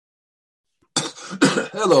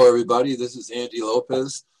Hello, everybody. This is Andy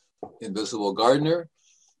Lopez, Invisible Gardener.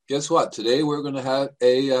 Guess what? Today we're going to have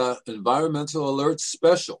a environmental alert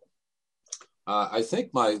special. I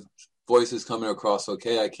think my voice is coming across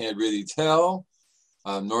okay. I can't really tell.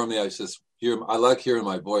 Normally, I like hearing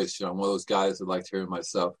my voice. I'm one of those guys that like hearing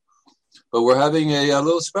myself. But we're having a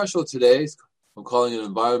little special today. I'm calling it an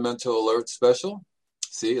environmental alert special.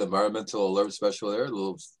 See, environmental alert special there, a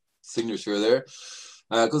little signature there.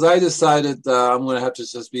 Because I decided I'm going to have to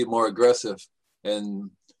just be more aggressive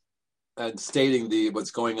and stating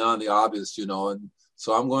what's going on, the obvious, and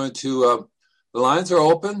so I'm going to. The lines are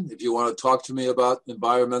open. If you want to talk to me about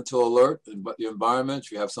environmental alert and the environment,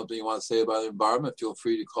 if you have something you want to say about the environment, feel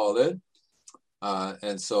free to call in.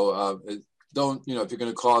 Don't, if you're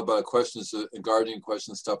going to call about questions, gardening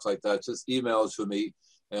questions, stuff like that, just email it to me,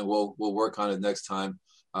 and we'll work on it next time.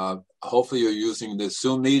 Hopefully you're using the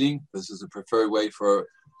Zoom meeting. This is the preferred way to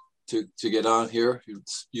get on here. You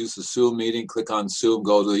use the Zoom meeting, click on Zoom,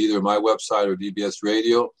 go to either my website or DBS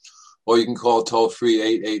Radio, or you can call toll-free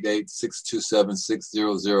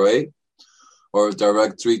 888-627-6008 or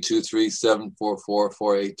direct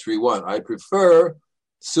 323-744-4831. I prefer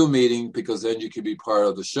Zoom meeting because then you can be part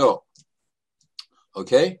of the show.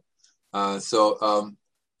 Okay? As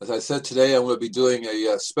I said, today I'm going to be doing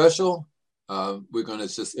a special. We're going to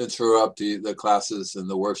just interrupt the classes and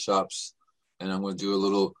the workshops, and I'm going to do a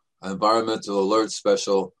little environmental alert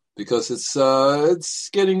special because it's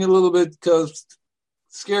getting a little bit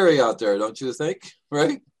scary out there, don't you think?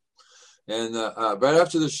 Right? And right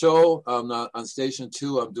after the show, on Station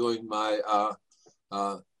 2, I'm doing my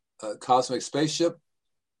cosmic spaceship.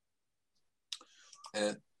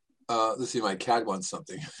 And let's see, my cat wants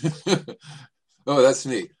something. Oh, that's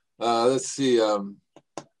me. Let's see.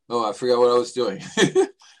 Oh, I forgot what I was doing.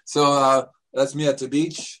 So that's me at the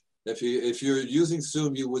beach. If you're using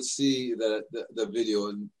Zoom, you would see the video,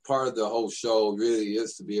 and part of the whole show really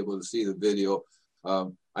is to be able to see the video.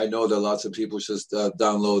 I know that lots of people just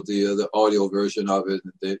download the audio version of it,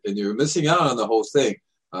 and you're missing out on the whole thing.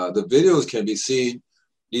 The videos can be seen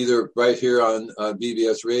either right here on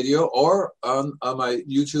BBS Radio or on my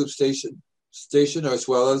YouTube station, as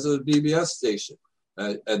well as a BBS station.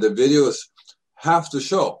 And the videos half the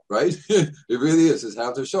show, right? It really is. It's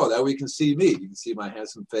half the show. That way you can see me. You can see my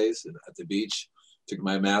handsome face at the beach. Took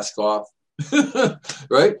my mask off,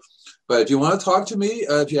 right? But if you want to talk to me,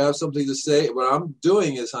 if you have something to say, what I'm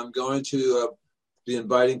doing is I'm going to be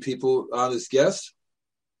inviting people on as guests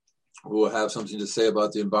who will have something to say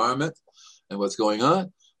about the environment and what's going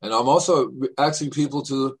on. And I'm also asking people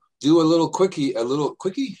to do a little quickie, a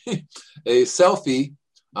selfie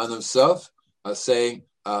on themselves, saying,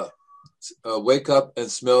 wake up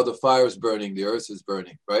and smell the fires burning, the earth is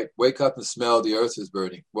burning, right? Wake up and smell the earth is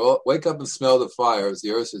burning. Well, wake up and smell the fires,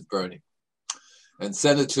 the earth is burning. And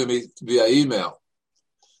send it to me via email.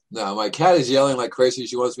 Now, my cat is yelling like crazy.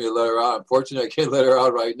 She wants me to let her out. Unfortunately, I can't let her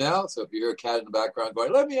out right now. So if you hear a cat in the background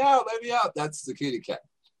going, let me out, that's the kitty cat.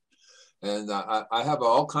 And I have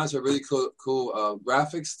all kinds of really cool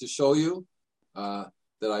graphics to show you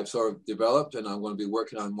that I've sort of developed, and I'm going to be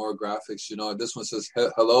working on more graphics. This one says,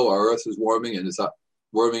 hello, our earth is warming, and it's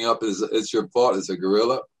warming up. It's your fault. It's a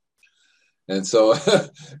gorilla. And so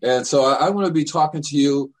I'm going to be talking to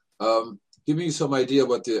you, giving you some idea I'm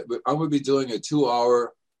going to be doing a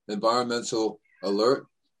 2-hour environmental alert.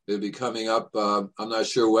 It'll be coming up, I'm not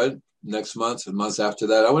sure when, next month and months after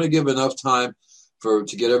that. I want to give enough time to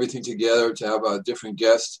get everything together, to have a different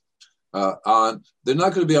guest on. They're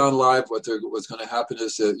not going to be on live. What's going to happen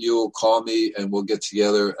is that you'll call me and we'll get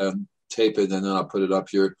together and tape it, and then I'll put it up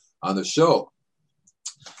here on the show.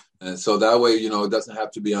 And so that way, it doesn't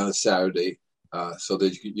have to be on a Saturday, so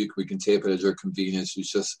that we can tape it at your convenience.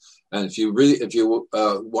 And if you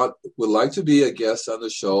would like to be a guest on the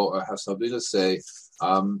show or have something to say,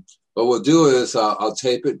 what we'll do is I'll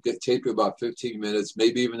tape you about 15 minutes,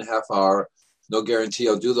 maybe even a half hour. No guarantee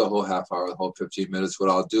I'll do the whole half hour, the whole 15 minutes. What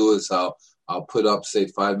I'll do is I'll put up, say,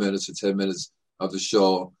 5 minutes or 10 minutes of the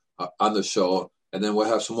show on the show, and then we'll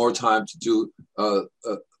have some more time to do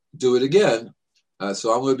it again.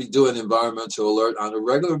 So I'm going to be doing environmental alert on a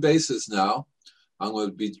regular basis now. I'm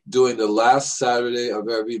going to be doing the last Saturday of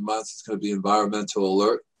every month. It's going to be environmental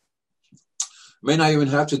alert. May not even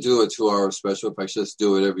have to do a 2-hour special if I just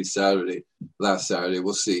do it every Saturday, last Saturday.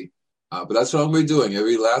 We'll see. But that's what I'm going to be doing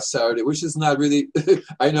every last Saturday, which is not really,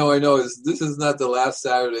 I know, this is not the last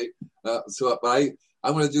Saturday. But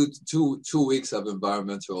I'm going to do two weeks of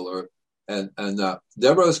environmental alert. And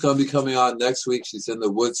Deborah is going to be coming on next week. She's in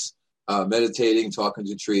the woods meditating, talking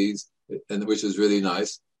to trees, which is really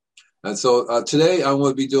nice. And so today I'm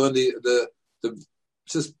going to be doing the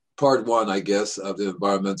just part one, I guess, of the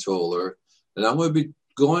environmental alert. And I'm going to be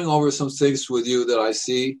going over some things with you that I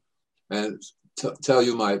see and tell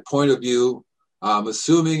you my point of view. I'm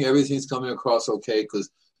assuming everything's coming across okay because,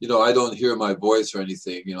 I don't hear my voice or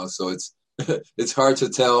anything, so it's it's hard to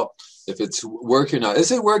tell if it's working or not.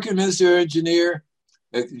 Is it working, Mr. Engineer?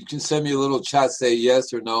 If you can send me a little chat, say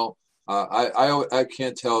yes or no. I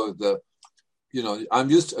can't tell if I'm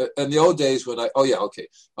used to, in the old days when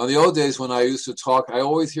on the old days when I used to talk, I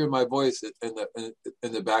always hear my voice in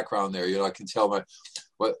the background there. I can tell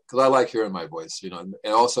because I like hearing my voice, and it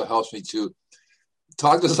also helps me to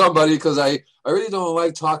talk to somebody because I really don't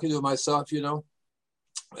like talking to myself,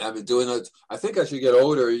 I've been doing it. I think as you get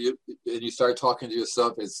older, and you start talking to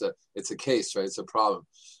yourself, it's a case, right? It's a problem.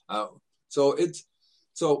 So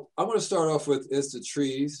I'm going to start off with is the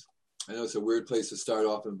trees. I know it's a weird place to start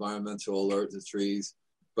off environmental alert, the trees,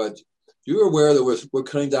 but you're aware that we're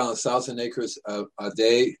cutting down 1,000 acres a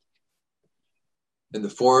day in the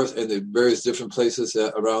forest and the various different places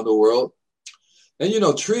around the world. And,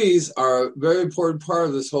 trees are a very important part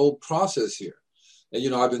of this whole process here.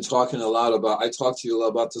 And, I've been talking I talked to you a lot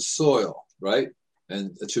about the soil, right?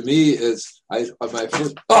 And to me,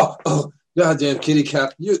 goddamn kitty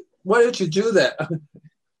cat, why did you do that?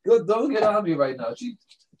 Don't get on me right now.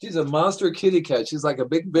 She's a monster kitty cat. She's like a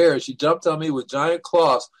big bear. She jumped on me with giant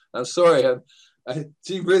claws. I'm sorry.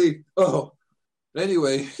 She really,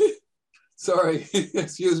 anyway, sorry.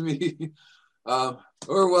 Excuse me.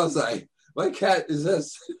 Where was I? My cat is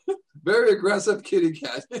this very aggressive kitty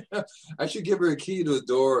cat. I should give her a key to the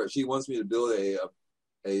door. She wants me to build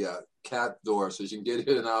a cat door so she can get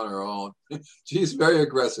in and out on her own. She's very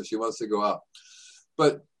aggressive. She wants to go out.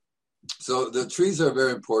 But so the trees are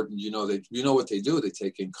very important. What they do. They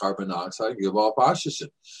take in carbon dioxide and give off oxygen.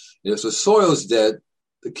 And if the soil is dead,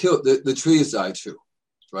 the trees die too,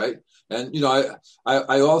 right? And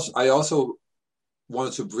I also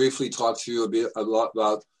wanted to briefly talk to you a lot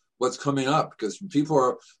about what's coming up because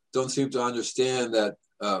people don't seem to understand that.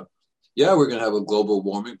 We're going to have a global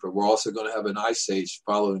warming, but we're also going to have an ice age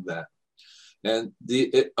following that. And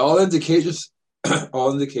all indications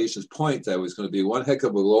point that it was going to be one heck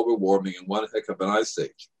of a global warming and one heck of an ice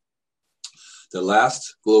age. The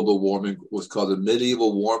last global warming was called the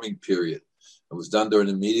medieval warming period. It was done during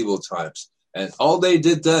the medieval times. And all they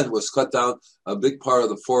did then was cut down a big part of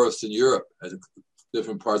the forest in Europe and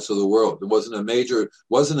different parts of the world. It wasn't a major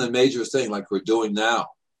thing like we're doing now.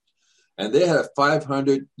 And they had a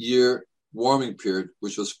 500-year warming period,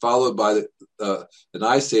 which was followed by an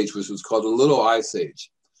ice age, which was called the Little Ice Age.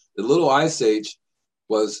 The Little Ice Age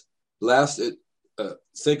lasted,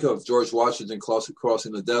 think of George Washington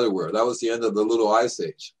crossing the Delaware. That was the end of the Little Ice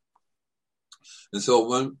Age. And so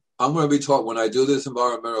when I do this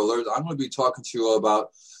environmental alert, I'm going to be talking to you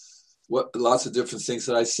about lots of different things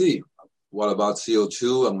that I see. What about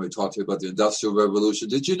CO2? I'm going to talk to you about the Industrial Revolution.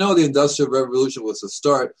 Did you know the Industrial Revolution was the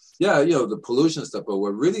start? Yeah, the pollution stuff. But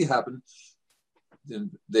what really happened,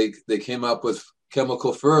 they came up with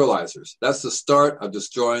chemical fertilizers. That's the start of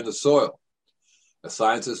destroying the soil. A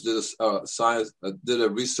scientist did a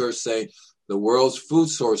research saying the world's food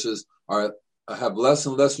sources have less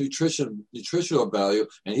and less nutritional value,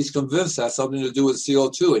 and he's convinced that has something to do with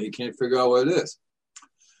CO2, and he can't figure out what it is.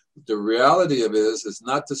 The reality of it is, it's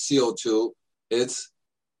not the CO2, it's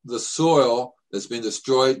the soil that's been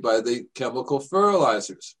destroyed by the chemical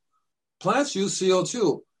fertilizers. Plants use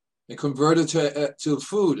CO2 and convert it to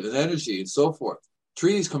food and energy and so forth.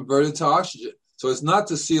 Trees convert it to oxygen. So it's not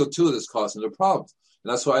the CO2 that's causing the problems.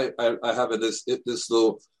 And that's why I have in this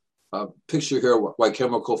little picture here why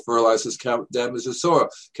chemical fertilizers damage the soil.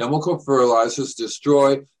 Chemical fertilizers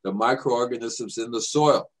destroy the microorganisms in the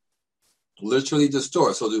soil. Literally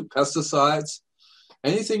destroy. So do pesticides.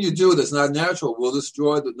 Anything you do that's not natural will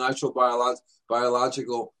destroy the natural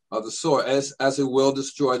biological of the soil, as it will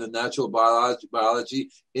destroy the natural biology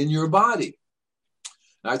in your body.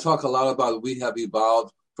 And I talk a lot about we have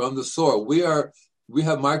evolved from the soil. We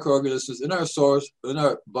have microorganisms in our soils, in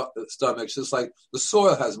our stomachs, just like the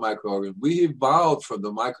soil has microorganisms. We evolved from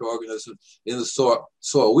the microorganisms in the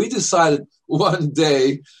soil. We decided one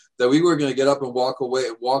day that we were going to get up and walk away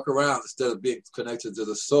and walk around instead of being connected to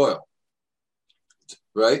the soil,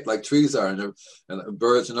 right? Like trees are and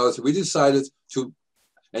birds and others. We decided to,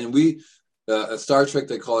 and at Star Trek,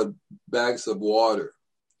 they call it bags of water.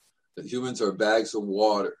 That humans are bags of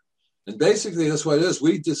water. And basically, that's what it is.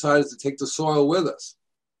 We decided to take the soil with us.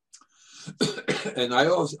 And I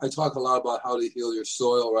talk a lot about how to heal your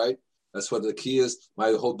soil, right? That's what the key is.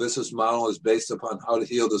 My whole business model is based upon how to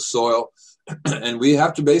heal the soil. And we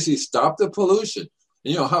have to basically stop the pollution.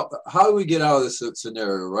 And, how do we get out of this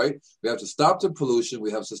scenario, right? We have to stop the pollution.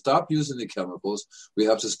 We have to stop using the chemicals. We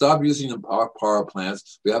have to stop using the power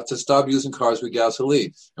plants. We have to stop using cars with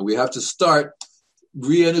gasoline. And we have to start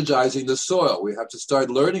re-energizing the soil. We have to start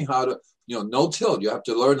learning how to, no-till. You have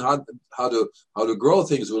to learn how to grow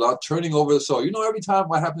things without turning over the soil. Every time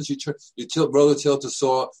what happens, you rototill the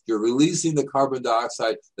soil, you're releasing the carbon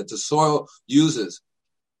dioxide that the soil uses.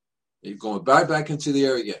 You're going back into the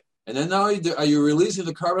air again. And then not only are you releasing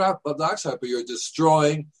the carbon dioxide, but you're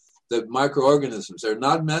destroying the microorganisms. They're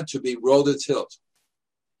not meant to be rototilled,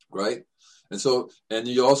 right? And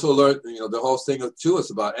you also learn, the whole thing too is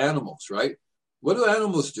about animals, right? What do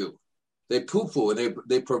animals do? They poo-poo, and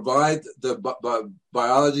they provide the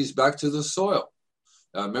biologies back to the soil.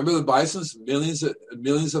 Remember the bisons?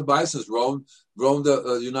 Millions of bisons roamed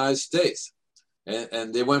the United States.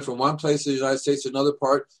 And they went from one place in the United States to another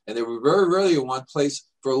part, and they were very rarely in one place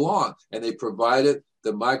for long, and they provided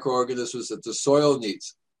the microorganisms that the soil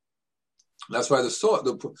needs. That's why the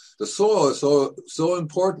soil is so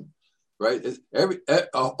important, right?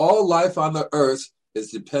 All life on the earth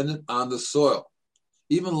is dependent on the soil.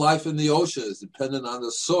 Even life in the ocean is dependent on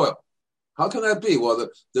the soil. How can that be? Well,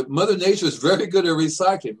 the Mother Nature is very good at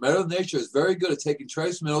recycling. Mother Nature is very good at taking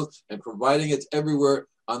trace minerals and providing it everywhere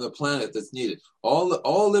on the planet that's needed.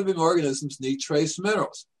 All living organisms need trace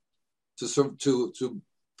minerals to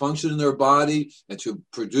function in their body and to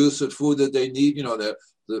produce the food that they need.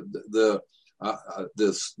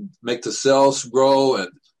 Make the cells grow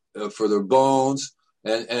and for their bones,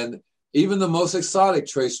 and even the most exotic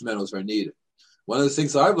trace minerals are needed. One of the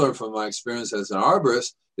things I've learned from my experience as an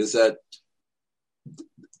arborist is that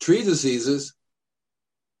tree diseases,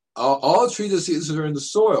 all tree diseases are in the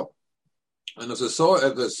soil. And if the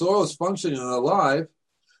soil is functioning and alive,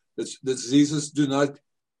 the diseases do not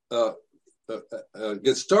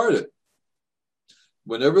get started.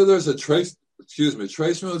 Whenever there's a trace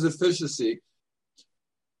mineral deficiency,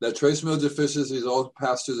 that trace mineral deficiency is all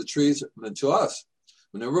passed through the trees and to us.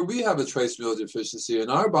 Whenever we have a trace mineral deficiency in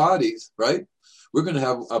our bodies, right, we're going to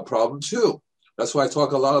have a problem too. That's why I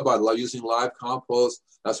talk a lot about using live compost.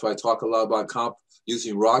 That's why I talk a lot about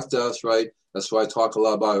using rock dust, right? That's why I talk a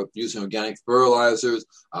lot about using organic fertilizers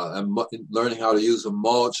and learning how to use a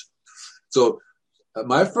mulch. So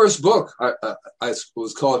my first book I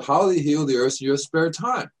was called How to Heal the Earth in Your Spare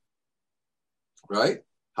Time, right?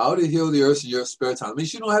 How to heal the earth in your spare time. It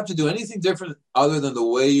means you don't have to do anything different other than the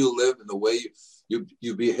way you live and the way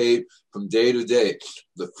you behave from day to day.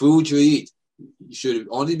 The food you eat, you should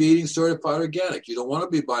only be eating certified organic. You don't want to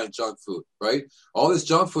be buying junk food, right? All this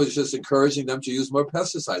junk food is just encouraging them to use more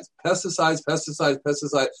pesticides. Pesticides,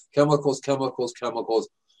 chemicals.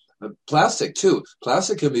 Plastic, too.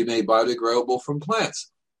 Plastic can be made biodegradable from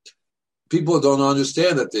plants. People don't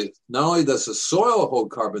understand that not only does the soil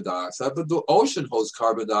hold carbon dioxide, but the ocean holds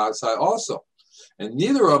carbon dioxide also. And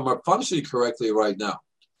neither of them are functioning correctly right now.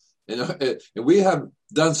 And we have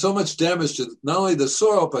done so much damage to not only the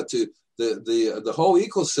soil, but to the whole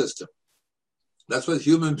ecosystem. That's what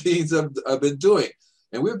human beings have been doing.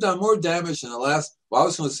 And we've done more damage in the last, I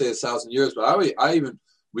was going to say 1,000 years, but I even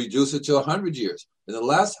reduce it to 100 years. In the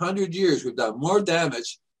last 100 years, we've done more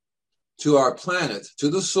damage to our planet, to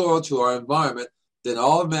the soil, to our environment, than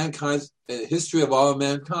all of mankind's history of all of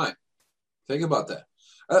mankind. Think about that.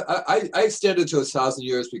 I extended to 1,000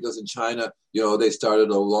 years because in China, they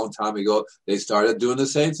started a long time ago. They started doing the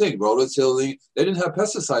same thing, rototilling. They didn't have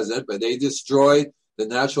pesticides in it, but they destroyed the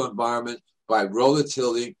natural environment by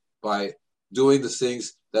rototilling, by doing the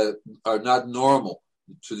things that are not normal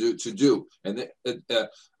to do. And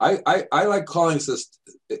I like calling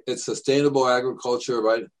it sustainable agriculture,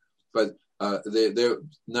 right? But they're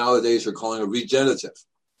nowadays are calling it regenerative.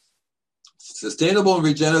 Sustainable and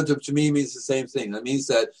regenerative to me means the same thing. That means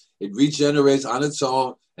that it regenerates on its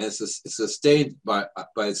own and it's sustained by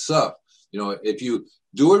itself. If you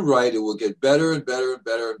do it right, it will get better and better and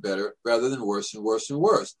better and better rather than worse and worse and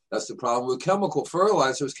worse. That's the problem with chemical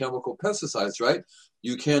fertilizers, chemical pesticides, right?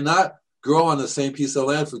 You cannot grow on the same piece of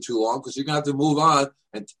land for too long because you're going to have to move on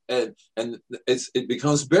and it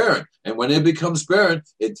becomes barren. And when it becomes barren,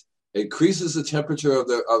 it increases the temperature of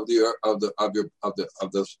the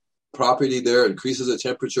property there, increases the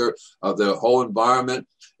temperature of the whole environment.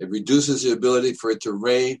 It reduces the ability for it to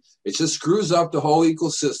rain. It just screws up the whole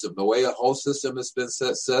ecosystem, the way a whole system has been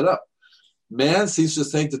set up. Man seems to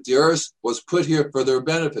think that the earth was put here for their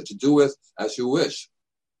benefit, to do with as you wish.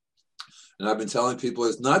 And I've been telling people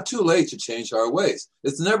it's not too late to change our ways.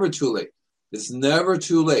 It's never too late. It's never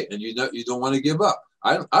too late. And you don't want to give up.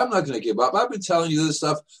 I'm not going to give up. I've been telling you this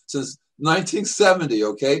stuff since 1970,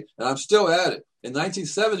 okay? And I'm still at it. In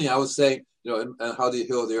 1970, I was saying and how do you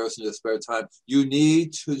heal the earth in your spare time? You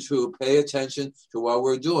need to pay attention to what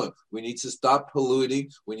we're doing. We need to stop polluting.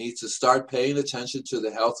 We need to start paying attention to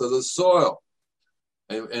the health of the soil.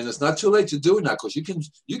 And it's not too late to do it now, because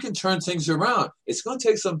you can turn things around. It's going to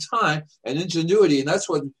take some time and ingenuity, and that's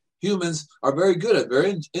what humans are very good at,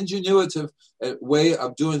 very ingenuitive way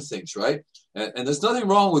of doing things, right? And there's nothing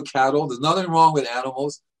wrong with cattle. There's nothing wrong with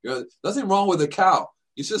animals. Nothing wrong with a cow.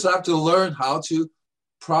 You just have to learn how to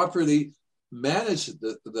properly manage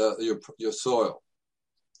your soil.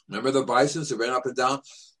 Remember the bisons that ran up and down?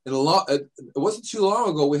 It wasn't too long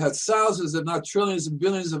ago, we had thousands, if not trillions and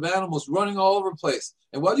billions of animals running all over the place.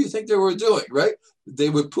 And what do you think they were doing, right? They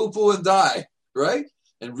would poo-poo and die, right?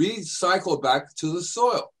 And recycle back to the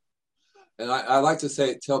soil. And I like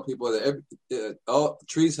to tell people that all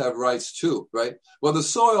trees have rights too, right? Well, the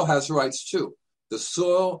soil has rights too. The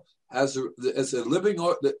soil the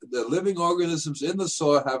living organisms in the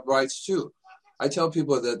soil have rights too. I tell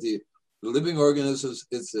people that the living organisms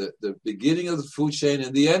is the beginning of the food chain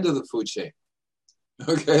and the end of the food chain.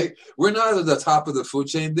 Okay? We're not at the top of the food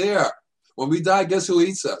chain. They are. When we die, guess who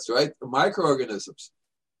eats us, right? The microorganisms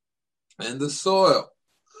and the soil.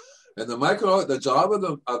 And the job of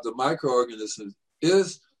the microorganisms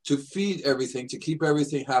is to feed everything, to keep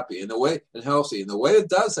everything happy and healthy. And the way it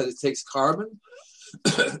does that, it takes carbon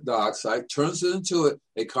dioxide, turns it into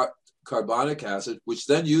a carbonic acid, which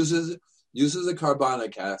then uses the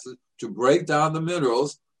carbonic acid to break down the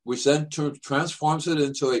minerals, which then transforms it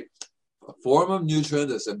into a form of nutrient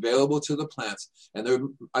that's available to the plants.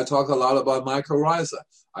 And I talk a lot about mycorrhiza.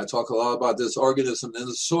 I talk a lot about this organism in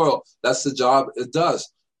the soil. That's the job it does.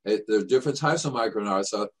 There are different types of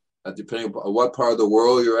mycorrhiza, depending on what part of the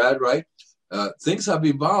world you're at, right? Things have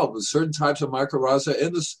evolved with certain types of mycorrhiza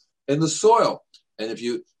in the soil. And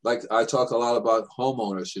I talk a lot about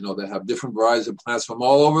homeowners, they have different varieties of plants from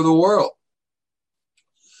all over the world.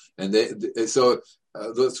 And so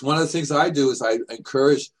that's one of the things I do is I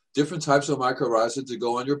encourage different types of mycorrhiza to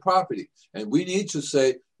go on your property. And we need to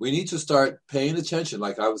start paying attention.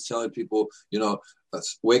 Like I was telling people,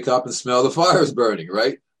 let's wake up and smell the fires burning,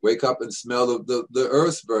 right? Wake up and smell the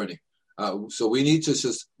earth burning. So we need to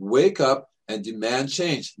just wake up and demand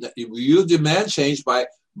change. You demand change by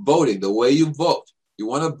voting, the way you vote. You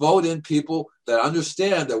want to vote in people that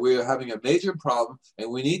understand that we are having a major problem and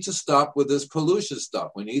we need to stop with this pollution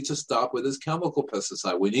stuff. We need to stop with this chemical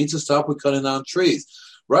pesticide. We need to stop with cutting down trees.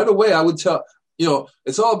 Right away, I would tell,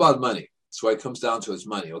 it's all about money. That's what it comes down to, is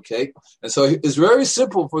money, okay? And so it's very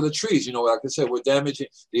simple for the trees. Like I said, we're damaging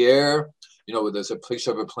the air. There's a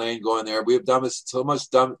picture of a plane going there. We have done so much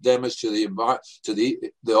damage to the environment, to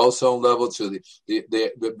the ozone level, to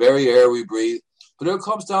the very air we breathe. But it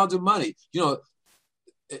comes down to money.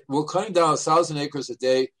 We're cutting down 1,000 acres a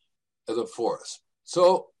day of the forest.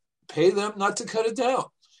 So pay them not to cut it down.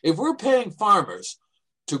 If we're paying farmers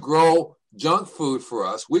to grow junk food for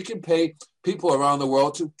us, we can pay people around the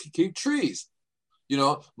world to keep trees.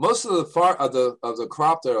 Most of the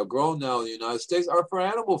crop that are grown now in the United States are for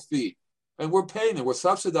animal feed. And we're paying them, we're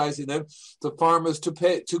subsidizing them, the farmers,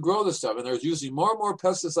 to grow this stuff. And they're using more and more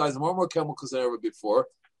pesticides and more chemicals than ever before.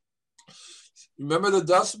 Remember the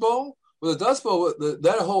Dust Bowl? Well, the Dust Bowl,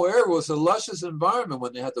 that whole area was a luscious environment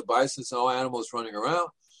when they had the bisons and all animals running around.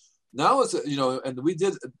 Now it's, and we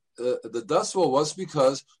did, the Dust Bowl was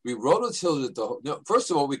because we rototilled it. First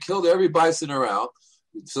of all, we killed every bison around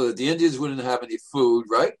so that the Indians wouldn't have any food,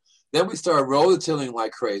 right? Then we started rototilling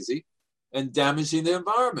like crazy and damaging the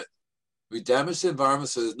environment. We damaged the environment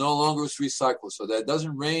so there's no longer recycled, so that it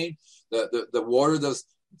doesn't rain, the water does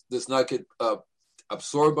not get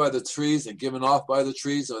absorbed by the trees and given off by the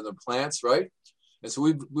trees and the plants, right? And so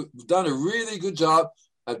we've done a really good job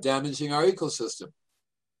of damaging our ecosystem.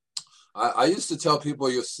 I used to tell people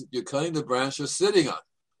you're cutting the branch you're sitting on.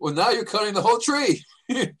 Well, now you're cutting the whole tree.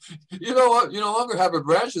 You know what? You no longer have a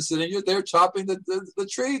branch you're sitting. You're there chopping the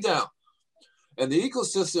tree down. And the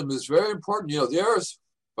ecosystem is very important. The Earth,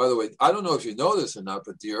 by the way, I don't know if you know this or not,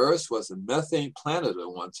 but the Earth was a methane planet at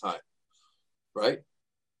one time, right?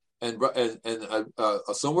 And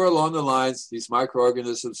somewhere along the lines, these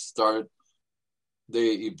microorganisms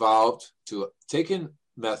they evolved to take in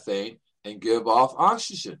methane and give off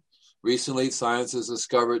oxygen. Recently, science has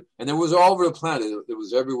discovered, and it was all over the planet, it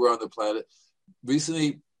was everywhere on the planet.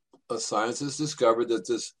 Recently, science has discovered that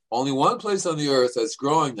there's only one place on the Earth that's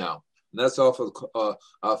growing now, and that's off of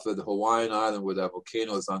the Hawaiian island where that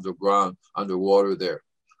volcano is underwater there.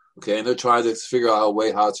 Okay, and they're trying to figure out a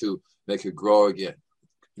way how to make it grow again,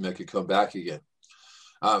 make it come back again.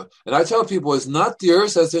 And I tell people, it's not the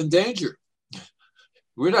Earth that's in danger.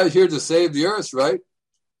 We're not here to save the Earth, right?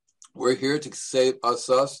 We're here to save us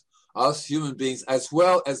us human beings, as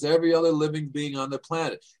well as every other living being on the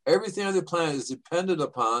planet. Everything on the planet is dependent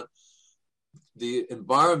upon the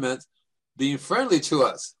environment being friendly to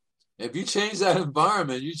us. If you change that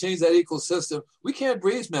environment, you change that ecosystem, we can't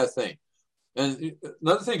breathe methane. And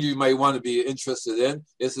another thing you might want to be interested in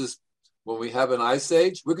is this: when we have an ice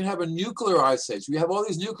age, we're going to have a nuclear ice age. We have all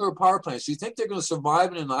these nuclear power plants. Do you think they're going to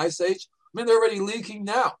survive in an ice age? I mean, they're already leaking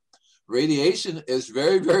now. Radiation is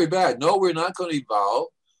very, very bad. No, we're not going to evolve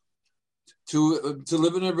to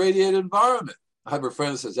live in a radiated environment. I have a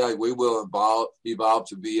friend that says, "Yeah, we will evolve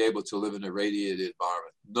to be able to live in a radiated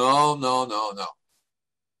environment." No.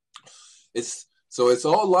 It's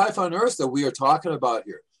all life on Earth that we are talking about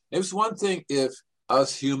here. It's one thing if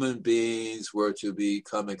us human beings were to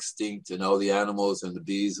become extinct and all the animals and the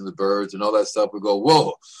bees and the birds and all that stuff would go,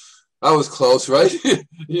 whoa, that was close, right?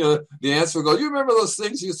 The ants would go, you remember those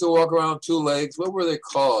things you used to walk around on two legs? What were they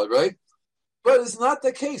called, right? But it's not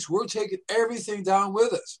the case. We're taking everything down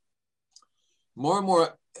with us. More and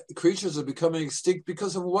more creatures are becoming extinct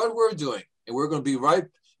because of what we're doing. And we're going to be right.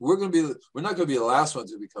 We're not going to be the last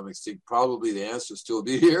ones to become extinct. Probably the ants will still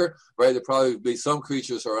be here, right? There'll probably be some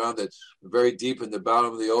creatures around that very deep in the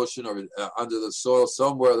bottom of the ocean or under the soil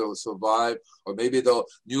somewhere that will survive, or maybe they'll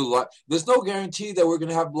new life. There's no guarantee that we're going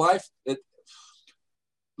to have life.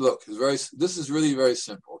 Look, this is really very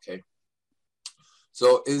simple, okay?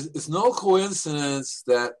 So it's no coincidence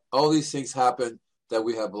that all these things happen, that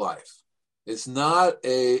we have life. It's not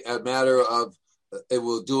a matter of it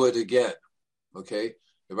will do it again, okay?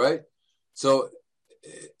 Right? So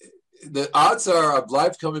the odds are of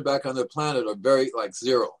life coming back on the planet are very like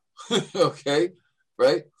zero. Okay?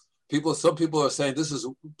 Right? Some people are saying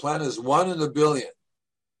planet is 1 in a billion.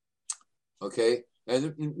 Okay?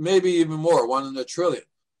 And maybe even more, 1 in a trillion.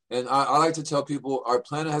 And I like to tell people our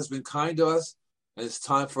planet has been kind to us, and it's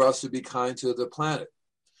time for us to be kind to the planet.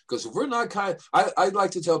 Because if we're not kind, I'd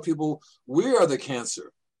like to tell people we are the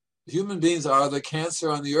cancer. Human beings are the cancer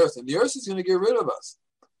on the earth, and the earth is going to get rid of us.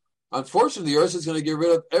 Unfortunately, the earth is going to get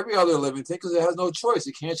rid of every other living thing because it has no choice.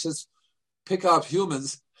 It can't just pick out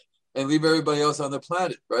humans and leave everybody else on the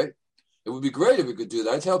planet, right? It would be great if it could do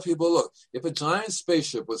that. I tell people, look, if a giant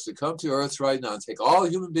spaceship was to come to Earth right now and take all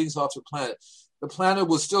human beings off the planet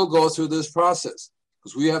will still go through this process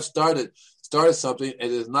because we have started something, and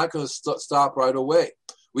it is not going to stop right away.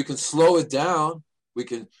 We can slow it down. We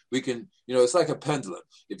can, it's like a pendulum.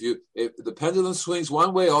 If the pendulum swings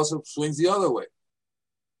one way, also swings the other way.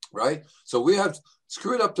 Right? So we have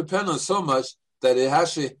screwed up the pendulum so much that it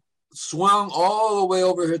actually swung all the way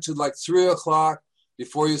over here to like 3 o'clock.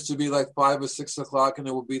 Before it used to be like 5 or 6 o'clock, and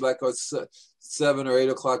it would be like 7 or 8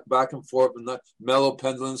 o'clock, back and forth, and the mellow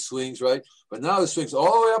pendulum swings, right? But now it swings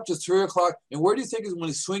all the way up to 3 o'clock. And where do you think when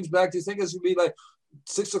it swings back? Do you think it's going to be like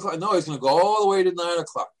 6 o'clock? No, it's going to go all the way to 9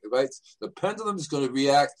 o'clock, right? The pendulum is going to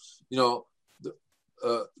react, the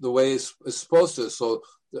way it's supposed to. So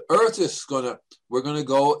the Earth we're going to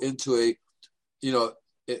go into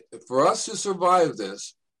for us to survive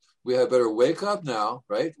this, we had better wake up now,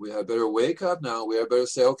 right? We had better wake up now. We had better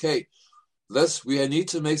say, okay, we need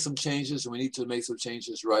to make some changes, and we need to make some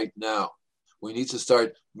changes right now. We need to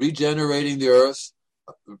start regenerating the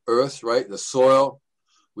earth, right? The soil.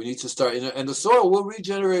 We need to start, and the soil will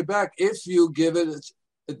regenerate back if you give it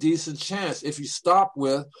a decent chance. If you stop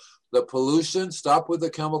with the pollution, stop with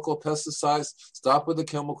the chemical pesticides, stop with the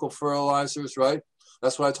chemical fertilizers, right?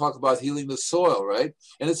 That's why I talk about healing the soil, right?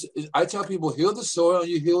 And I tell people, heal the soil and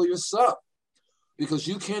you heal yourself. Because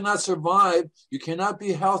you cannot survive, you cannot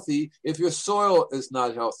be healthy if your soil is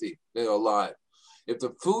not healthy, alive. If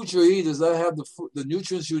the food you eat does not have the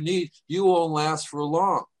nutrients you need, you won't last for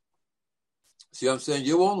long. See what I'm saying?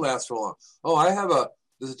 You won't last for long. Oh,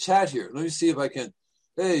 there's a chat here. Let me see if I can,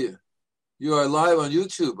 hey, you are live on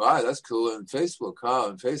YouTube. All right, that's cool. And Facebook,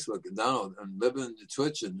 and Facebook, and down and living in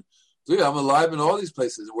Twitch. And dude, I'm alive in all these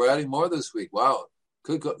places. We're adding more this week. Wow.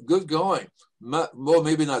 Good going. Well,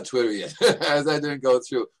 maybe not Twitter yet, as I didn't go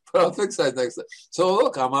through. But I'll fix that next time. So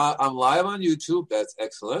look, I'm live on YouTube. That's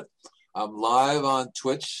excellent. I'm live on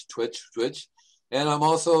Twitch. And I'm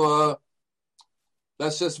also,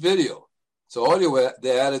 that's just video. So audio,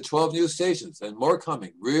 they added 12 new stations and more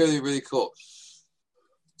coming. Really, really cool.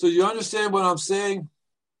 So you understand what I'm saying?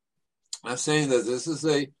 I'm saying that this is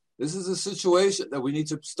a situation that we need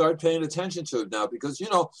to start paying attention to now because,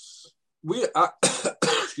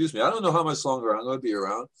 excuse me, I don't know how much longer I'm going to be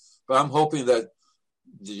around, but I'm hoping that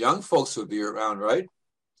the young folks will be around, right?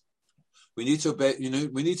 We need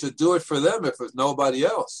to do it for them if there's nobody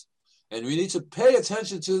else. And we need to pay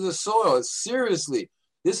attention to the soil. Seriously,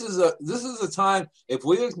 This is a time, if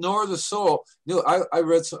we ignore the soul. I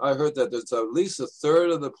heard that there's at least a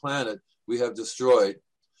third of the planet we have destroyed,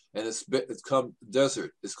 and it's come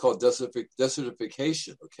desert. It's called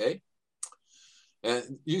desertification. Okay,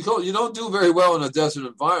 and you don't do very well in a desert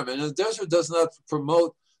environment. And the desert does not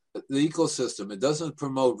promote the ecosystem. It doesn't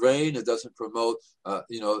promote rain. It doesn't promote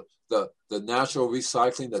the natural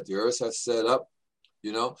recycling that the earth has set up.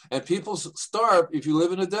 And people starve if you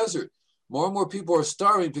live in a desert. More and more people are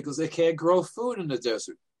starving because they can't grow food in the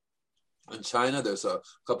desert. In China, there's a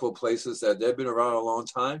couple of places that they've been around a long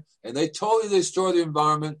time, and they totally destroy the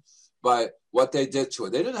environment by what they did to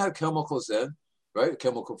it. They didn't have chemicals then, right?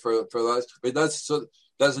 Chemical fertilizer, but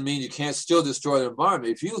doesn't mean you can't still destroy the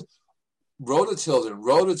environment. If you rototill,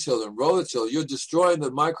 you're destroying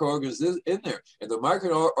the microorganisms in there, and the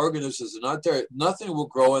microorganisms are not there. Nothing will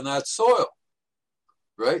grow in that soil.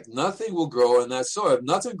 Right? Nothing will grow in that soil. If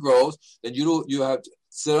nothing grows, then you have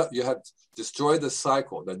to destroy the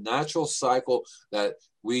cycle, the natural cycle that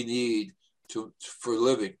we need to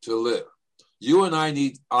live. You and I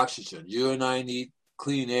need oxygen. You and I need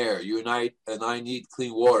clean air. You and I need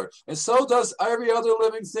clean water. And so does every other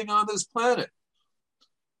living thing on this planet.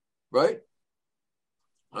 Right?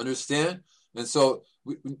 Understand? And so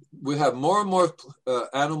we have more and more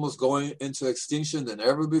animals going into extinction than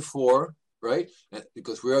ever before. Right?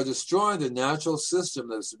 Because we are destroying the natural system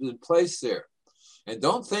that's been placed there. And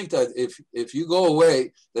don't think that if you go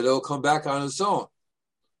away, that it'll come back on its own.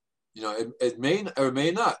 It may or may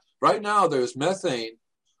not. Right now, there's methane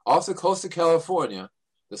off the coast of California.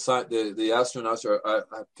 The astronauts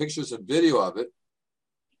have pictures and video of it.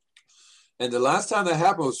 And the last time that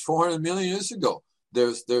happened was 400 million years ago.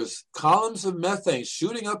 There's columns of methane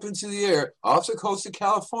shooting up into the air off the coast of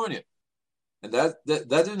California. And that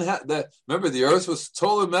didn't have that. Remember, the Earth was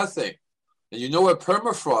total methane, and you know what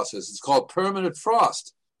permafrost is? It's called permanent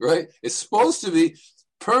frost, right? It's supposed to be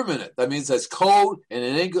permanent. That means it's cold and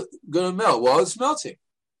it ain't gonna melt. Well, it's melting,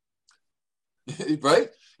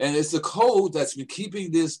 right? And it's the cold that's been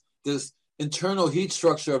keeping this internal heat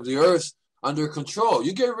structure of the Earth under control.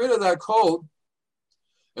 You get rid of that cold,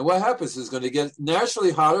 and what happens is going to get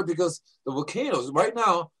naturally hotter because the volcanoes. Right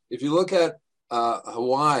now, if you look at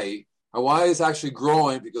Hawaii is actually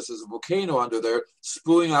growing because there's a volcano under there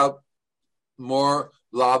spewing out more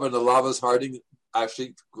lava, and the lava is hardening.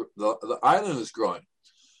 Actually, the island is growing,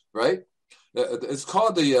 right? It's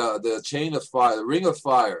called the chain of fire, the ring of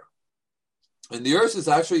fire. And the Earth is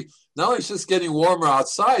actually not only just getting warmer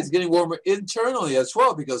outside, it's getting warmer internally as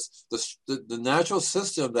well, because the natural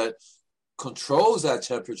system that controls that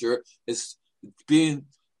temperature is being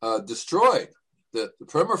destroyed. The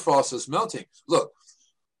permafrost is melting. Look.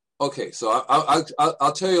 Okay, so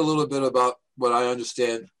I'll tell you a little bit about what I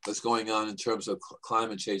understand that's going on in terms of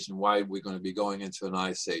climate change and why we're going to be going into an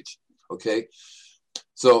ice age. Okay,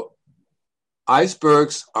 so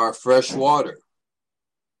icebergs are fresh water,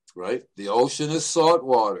 right? The ocean is salt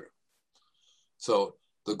water. So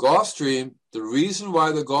the Gulf Stream, the reason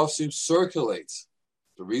why the Gulf Stream circulates,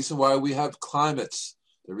 the reason why we have climates,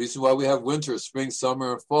 the reason why we have winter, spring,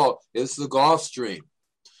 summer, and fall is the Gulf Stream.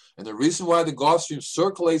 And the reason why the Gulf Stream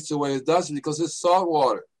circulates the way it does is because it's salt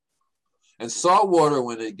water. And salt water,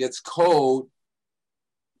 when it gets cold,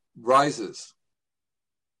 rises.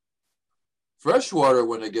 Fresh water,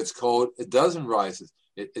 when it gets cold, it doesn't rise.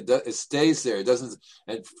 It stays there. It doesn't.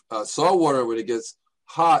 And salt water, when it gets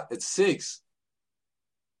hot, it sinks.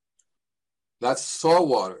 That's salt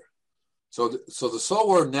water. So the salt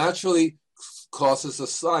water naturally causes a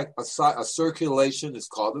circulation. It's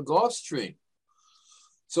called the Gulf Stream.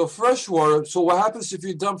 So fresh water. So what happens if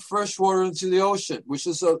you dump fresh water into the ocean,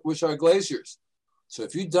 which are glaciers? So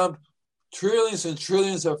if you dump trillions and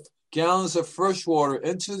trillions of gallons of fresh water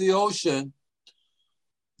into the oceans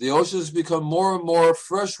become more and more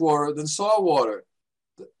fresh water than salt water.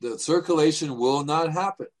 The circulation will not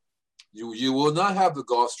happen. You will not have the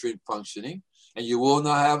Gulf Stream functioning, and you will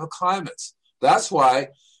not have a climate. That's why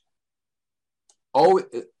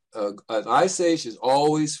an ice age is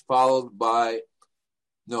always followed by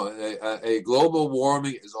a global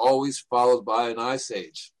warming is always followed by an ice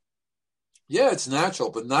age. Yeah, it's natural,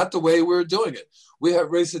 but not the way we're doing it. We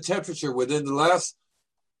have raised the temperature within the last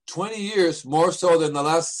 20 years more so than the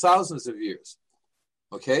last thousands of years.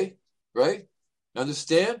 Okay, right?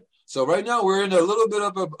 Understand? So right now we're in a little bit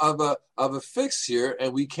of a fix here,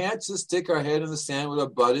 and we can't just stick our head in the sand with our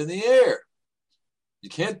butt in the air. You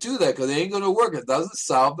can't do that because it ain't going to work. It doesn't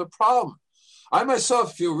solve the problem. I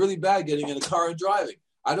myself feel really bad getting in a car and driving.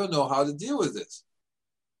 I don't know how to deal with this.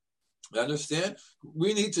 You understand?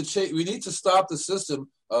 We need to change. We need to stop the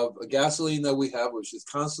system of gasoline that we have, which is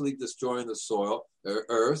constantly destroying the soil,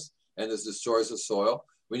 earth, and it destroys the soil.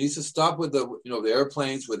 We need to stop with the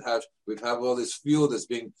airplanes we have all this fuel that's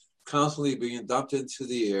constantly being dumped into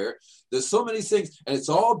the air. There's so many things, and it's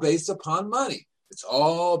all based upon money. It's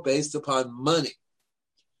all based upon money.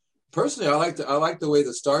 Personally, I like the way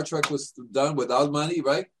the Star Trek was done without money,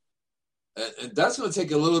 right? And that's going to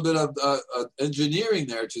take a little bit of engineering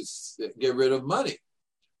there to get rid of money,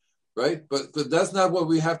 right? But that's not what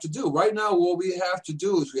we have to do. Right now, what we have to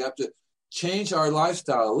do is we have to change our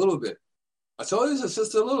lifestyle a little bit. I told you it's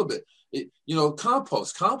just a little bit.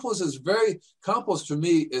 Compost. Compost for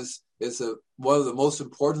me is one of the most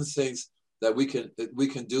important things that we can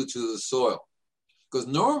do to the soil. Because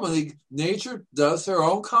normally nature does her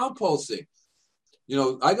own composting.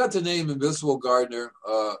 I got the name Invisible Gardener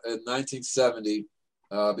in 1970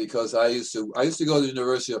 because I used to go to the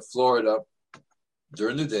University of Florida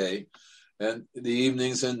during the day, and in the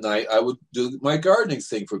evenings and night I would do my gardening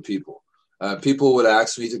thing for people. People would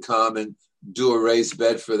ask me to come and do a raised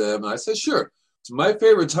bed for them, and I said sure. So my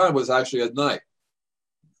favorite time was actually at night.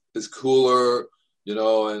 It's cooler,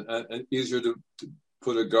 and easier to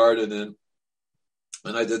put a garden in.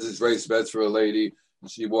 And I did this raised beds for a lady. And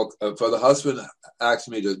she for the husband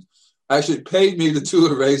paid me to do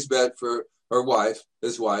a raised bed for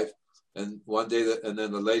his wife. And one day, and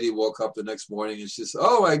then the lady woke up the next morning and she said,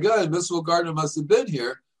 "Oh my God, Invisible Gardener must have been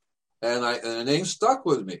here," and the name stuck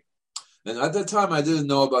with me. And at that time, I didn't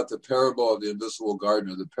know about the parable of the Invisible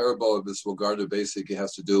Gardener. The parable of the Invisible Gardener basically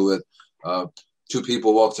has to do with two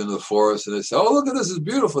people walked into the forest and they said, "Oh, look at this, it's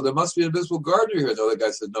beautiful. There must be an invisible gardener here." The other guy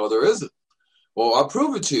said, "No, there isn't." "Well, I'll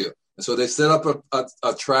prove it to you." And so they set up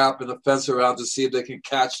a trap and a fence around to see if they can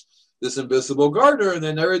catch this invisible gardener, and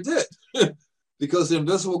they never did. Because the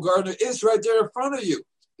invisible gardener is right there in front of you.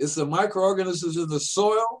 It's the microorganisms in the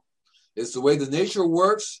soil. It's the way the nature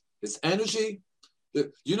works. It's energy.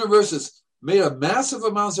 The universe is made of massive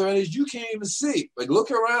amounts of energy you can't even see. But look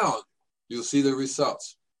around. You'll see the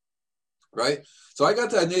results. Right? So I got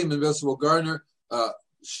that name, Invisible Gardener. I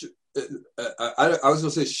was going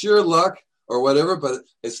to say sheer luck, or whatever, but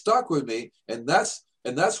it stuck with me, and that's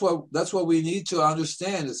what we need to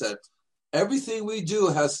understand is that everything we do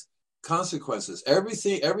has consequences.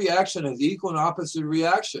 Every action has equal and opposite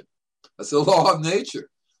reaction. That's the law of nature.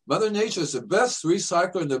 Mother Nature is the best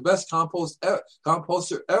recycler and the best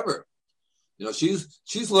composter ever.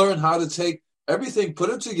 She's learned how to take everything, put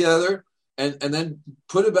it together, and then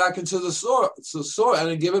put it back into the soil, and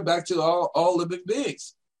then give it back to all living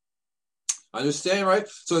beings. Understand, right?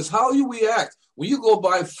 So it's how you react when you go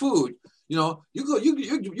buy food.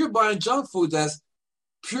 You're buying junk food that's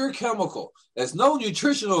pure chemical. There's no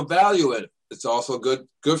nutritional value in it. It's also good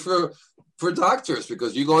for doctors,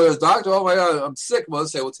 because you go to the doctor, "Oh my God, I'm sick." Well,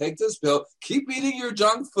 say, "Well, take this pill. Keep eating your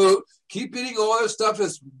junk food. Keep eating all that stuff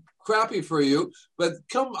that's crappy for you, but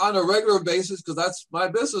come on a regular basis, because that's my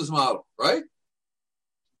business model," right?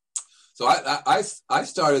 So I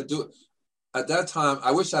started doing. At that time,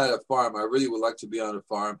 I wish I had a farm. I really would like to be on a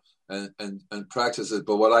farm and practice it.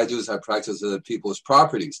 But what I do is I practice it at people's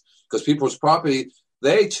properties, because people's property,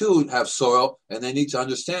 they too have soil, and they need to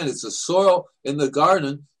understand it's the soil in the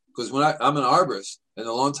garden. Because when I'm an arborist, and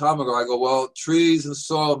a long time ago, I go, well, trees and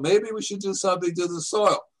soil, maybe we should do something to the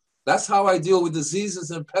soil. That's how I deal with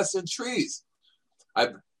diseases and pests in trees. I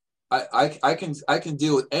can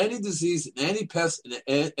deal with any disease and any pest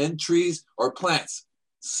in trees or plants,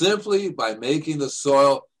 simply by making the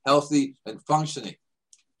soil healthy and functioning.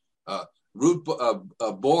 Root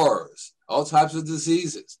borers, all types of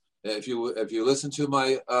diseases. If you listen to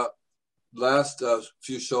my last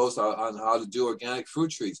few shows on how to do organic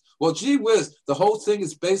fruit trees, well, gee whiz, the whole thing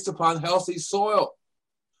is based upon healthy soil.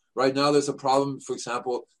 Right now, there's a problem. For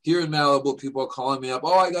example, here in Malibu, people are calling me up.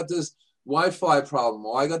 "Oh, I got this whitefly problem.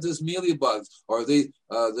 Oh, I got this mealybugs. Or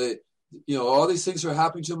all these things are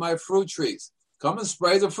happening to my fruit trees. Come and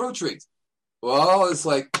spray the fruit trees." Well, it's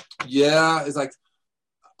like,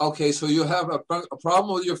 okay, so you have a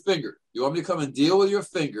problem with your finger. You want me to come and deal with your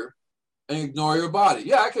finger and ignore your body?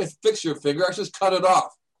 Yeah, I can fix your finger. I just cut it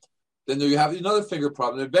off. Then you have another finger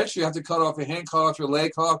problem. Eventually, you have to cut off your hand, cut off your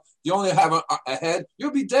leg, cut off. You only have a head.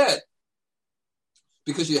 You'll be dead,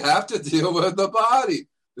 because you have to deal with the body.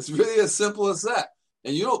 It's really as simple as that.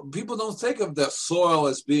 And people don't think of the soil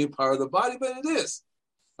as being part of the body, but it is.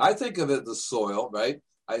 I think of it as the soil, right?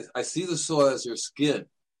 I see the soil as your skin.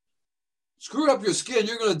 Screw up your skin,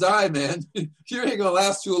 you're going to die, man. You ain't going to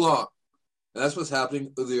last too long. And that's what's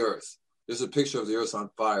happening with the earth. There's a picture of the earth on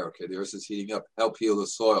fire. Okay, the earth is heating up. Help heal the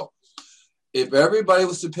soil. If everybody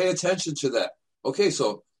was to pay attention to that, okay.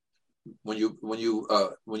 So when you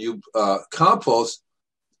compost,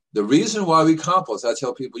 The reason why we compost, I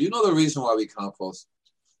tell people, the reason why we compost.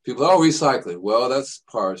 People, recycling. Well, that's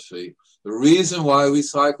partially. The reason why we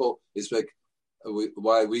cycle is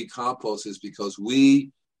why we compost is because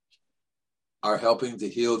we are helping to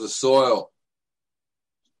heal the soil.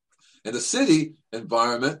 And the city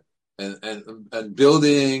environment and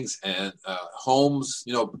buildings and homes,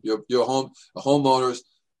 your homeowners,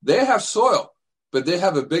 they have soil, but they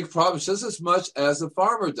have a big problem just as much as the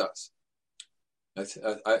farmer does. I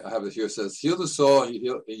have it here. It says, heal the soil and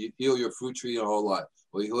you heal your fruit tree your whole life.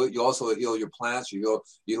 Well, you also heal your plants. You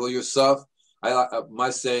heal yourself. My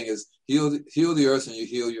saying is, heal the earth and you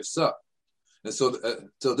heal yourself. And so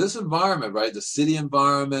this environment, right, the city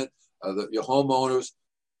environment, your homeowners.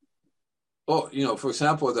 For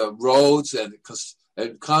example, the roads and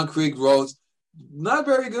concrete roads, not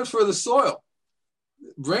very good for the soil.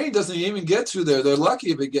 Rain doesn't even get through there. They're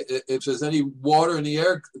lucky if there's any water in the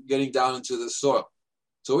air getting down into the soil.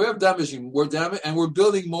 So we're damaging, and we're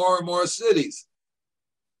building more and more cities.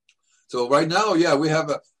 So right now, we have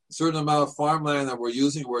a certain amount of farmland that we're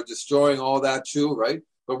using. We're destroying all that too, right?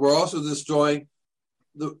 But we're also destroying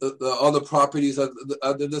the other properties of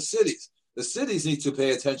the cities. The cities need to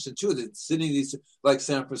pay attention too. The city needs to, like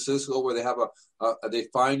San Francisco, where they have they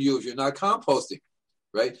fine you if you're not composting,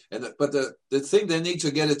 right? But the thing they need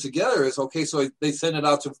to get it together is, okay, so they send it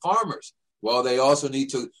out to farmers. Well, they also need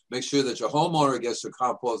to make sure that your homeowner gets your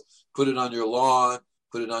compost, put it on your lawn,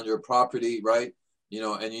 put it on your property, right?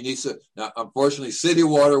 And you need to, now, unfortunately, city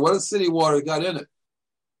water, what has city water got in it?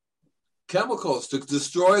 Chemicals to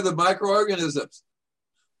destroy the microorganisms.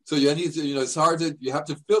 So you need to, it's hard to, you have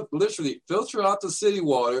to literally filter out the city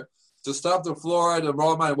water to stop the fluoride, the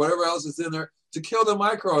raw mine, whatever else is in there to kill the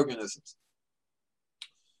microorganisms.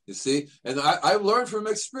 You see? And I've learned from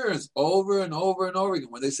experience over and over and over again.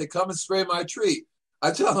 When they say, come and spray my tree,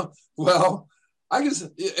 I tell them, well,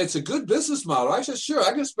 it's a good business model. I said, sure,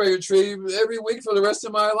 I can spray your tree every week for the rest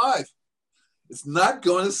of my life. It's not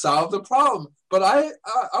going to solve the problem, but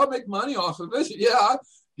I'll make money off of it. Yeah,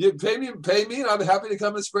 you pay me, and I'll be happy to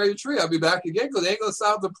come and spray your tree. I'll be back again because they ain't going to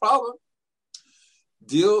solve the problem.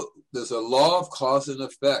 There's a law of cause and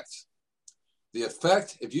effect. The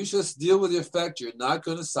effect, if you just deal with the effect, you're not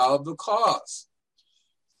going to solve the cause.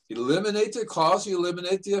 Eliminate the cause, you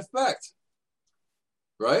eliminate the effect.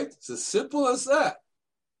 Right? It's as simple as that.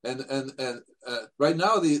 And right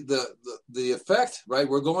now, the effect, right?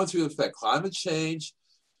 We're going through the effect. Climate change,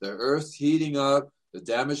 the earth heating up, the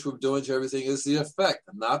damage we're doing to everything is the effect,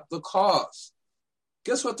 not the cause.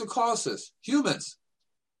 Guess what the cause is? Humans.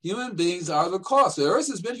 Human beings are the cause. The earth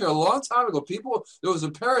has been here a long time ago. There was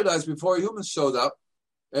a paradise before humans showed up.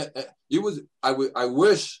 I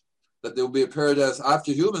wish that there would be a paradise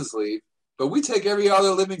after humans leave, but we take every other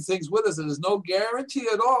living thing with us, and there's no guarantee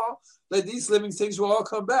at all that these living things will all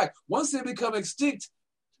come back. Once they become extinct,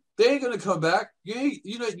 they ain't going to come back. You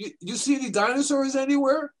see any dinosaurs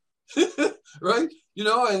anywhere? Right?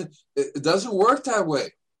 And it doesn't work that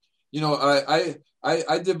way. I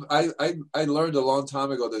learned a long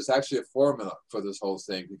time ago there's actually a formula for this whole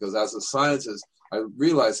thing, because as a scientist, I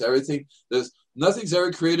realized nothing's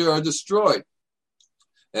ever created or destroyed.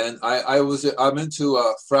 And I'm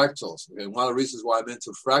into fractals, and one of the reasons why I'm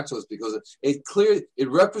into fractals is because it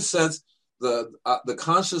represents the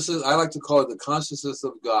consciousness. I like to call it the consciousness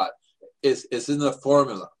of God. It's in the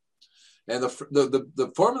formula, and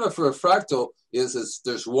the formula for a fractal is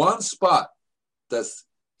there's one spot that's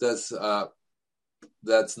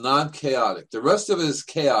non-chaotic. The rest of it is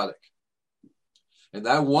chaotic, and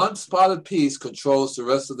that one spot of peace controls the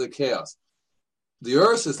rest of the chaos. The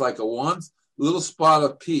earth is like a one little spot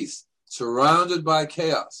of peace surrounded by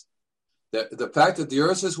chaos. The fact that the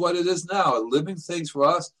earth is what it is now, living things for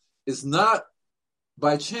us, is not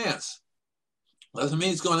by chance. Doesn't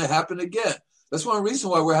mean it's going to happen again. That's one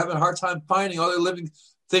reason why we're having a hard time finding other living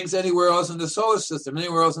things anywhere else in the solar system,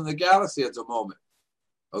 anywhere else in the galaxy at the moment.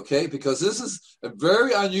 Okay, because this is a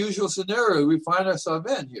very unusual scenario we find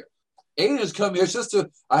ourselves in here. Aliens come here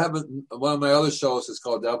one of my other shows is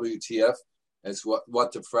called WTF. It's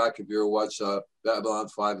what the frack. If you ever watch Babylon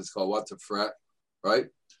 5, it's called What the Frack, right?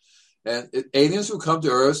 And aliens who come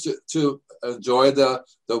to Earth to enjoy the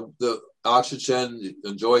oxygen,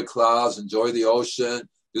 enjoy clouds, enjoy the ocean,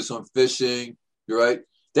 do some fishing, right?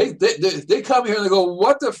 They come here and they go,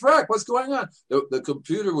 what the frack? What's going on? The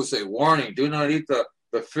computer will say, warning, do not eat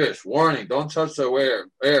the fish. Warning, don't touch the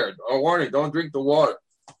air. Oh, warning, don't drink the water.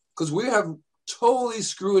 Because we have totally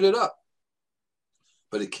screwed it up.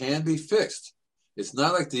 But it can be fixed. It's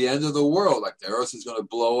not like the end of the world, like the earth is going to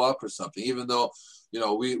blow up or something, even though,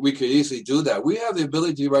 we could easily do that. We have the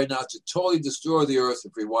ability right now to totally destroy the earth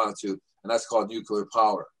if we wanted to, and that's called nuclear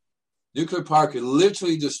power. Nuclear power could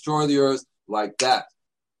literally destroy the Earth like that.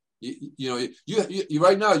 You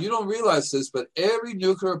right now, you don't realize this, but every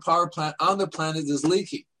nuclear power plant on the planet is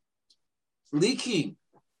leaking. Leaking.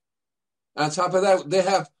 On top of that,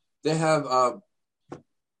 they have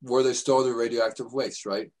where they store the radioactive waste,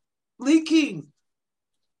 right? Leaking.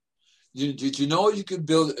 Did you know you could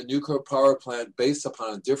build a nuclear power plant based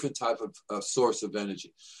upon a different type of source of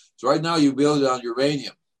energy? So right now you build it on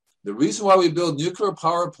uranium. The reason why we build nuclear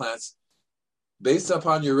power plants based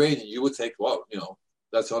upon uranium, you would think, well,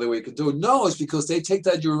 that's the only way you can do it. No, it's because they take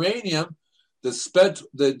that uranium,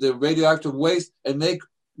 the radioactive waste, and make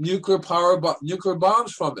nuclear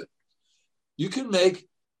bombs from it. You can make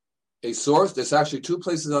a source. There's actually two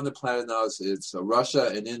places on the planet now. It's Russia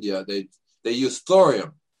and India. They use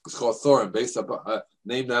thorium. It's called thorium,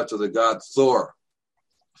 named after the god Thor.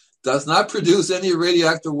 Does not produce any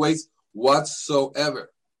radioactive waste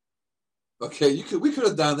whatsoever. Okay, we could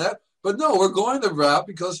have done that, but no, we're going the route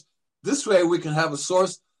because this way we can have a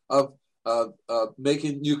source of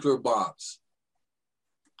making nuclear bombs.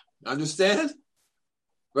 Understand?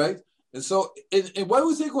 Right? And so, and what do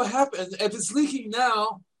we think will happen if it's leaking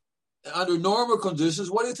now? Under normal conditions,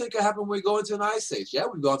 what do you think will happen when we go into an ice age? Yeah,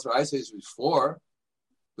 we've gone through ice age before,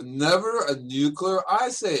 but never a nuclear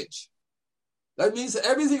ice age. That means that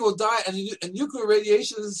everything will die, and nuclear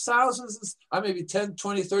radiation is thousands, maybe 10,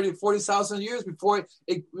 20, 30, 40,000 years before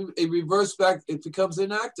it reverts back, it becomes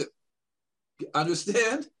inactive.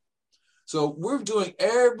 Understand? So we're doing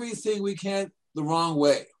everything we can the wrong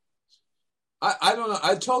way. I don't know.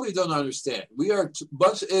 I totally don't understand. We are a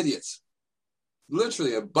bunch of idiots.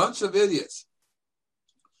 Literally a bunch of idiots.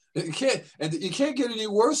 You can't get any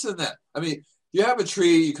worse than that. I mean, you have a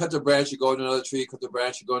tree, you cut the branch, you go to another tree, you cut the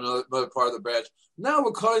branch, you go to another part of the branch. Now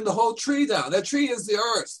we're cutting the whole tree down. That tree is the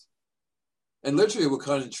earth. And literally we're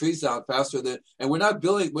cutting trees down faster than, and we're not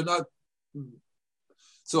building,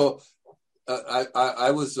 so I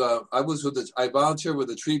volunteered with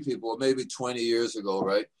the tree people maybe 20 years ago,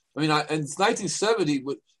 right? I mean, and it's 1970,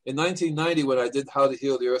 in 1990, when I did How to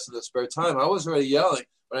Heal the Earth in the Spare Time, I was already yelling.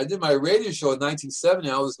 When I did my radio show in 1970,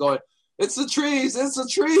 I was going, it's the trees,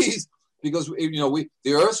 because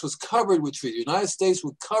the Earth was covered with trees. The United States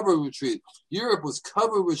was covered with trees. Europe was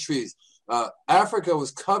covered with trees. Africa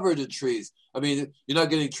was covered in trees. I mean, you're not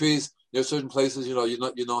getting trees. There are certain places, you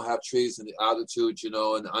don't have trees in the altitude,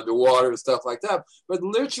 and underwater and stuff like that. But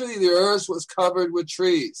literally, the Earth was covered with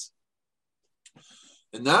trees.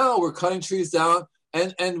 And now we're cutting trees down,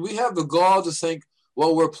 and we have the gall to think,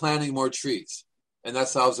 well, we're planting more trees, and that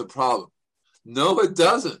solves the problem. No, it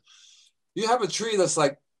doesn't. You have a tree that's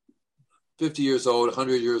like 50 years old,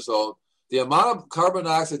 100 years old. The amount of carbon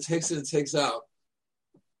dioxide it takes in and takes out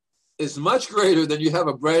is much greater than you have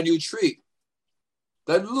a brand new tree.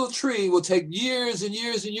 That little tree will take years and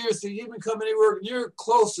years and years to even come anywhere near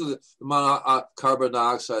close to the amount of carbon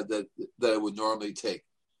dioxide that it would normally take.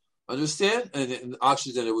 Understand? And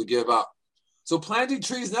oxygen it would give out. So planting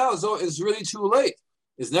trees now is really too late.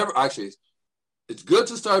 It's good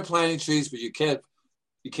to start planting trees, but you can't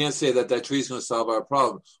say that tree is going to solve our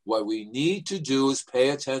problem. What we need to do is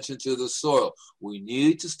pay attention to the soil. We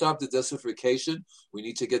need to stop the desertification. We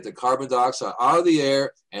need to get the carbon dioxide out of the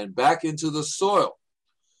air and back into the soil.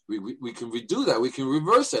 We can redo that. We can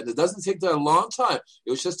reverse that. It doesn't take that a long time. It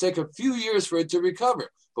will just take a few years for it to recover.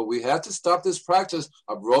 But we have to stop this practice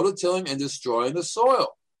of rototilling and destroying the soil.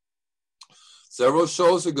 Several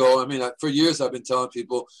shows ago, for years I've been telling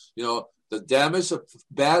people, the damage of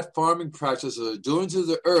bad farming practices are doing to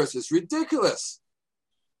the earth is ridiculous.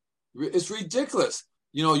 It's ridiculous.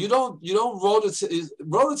 You don't rototill.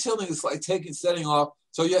 Rototilling is like setting off.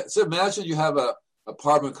 So imagine you have a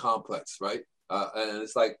apartment complex, right? And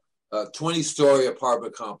it's like a 20-story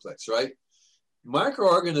apartment complex, right?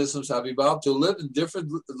 Microorganisms have evolved to live in different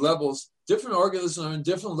levels. Different organisms are in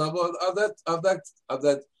different levels of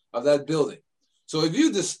that building. So if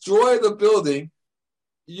you destroy the building,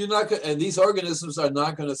 you're not going, and these organisms are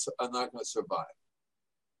not going to survive,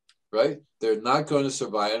 right? They're not going to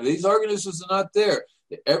survive, and these organisms are not there.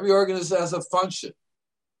 Every organism has a function.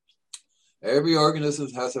 Every organism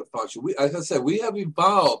has a function. Like I said, we have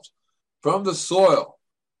evolved from the soil.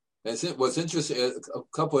 And what's interesting, a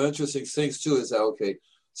couple of interesting things too, is that,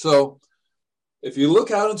 so if you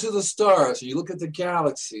look out into the stars, and you look at the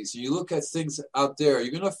galaxies, and you look at things out there,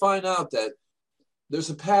 you're going to find out that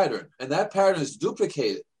there's a pattern, and that pattern is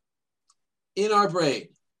duplicated in our brain,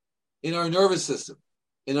 in our nervous system,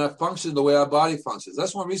 in our function, the way our body functions.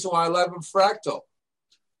 That's one reason why I love a fractal.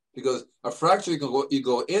 Because a fractal, you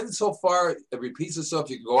go in so far, it repeats itself.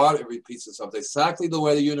 You can go out, it repeats itself. Exactly the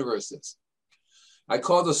way the universe is. I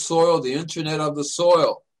call the soil the internet of the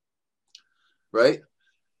soil. right?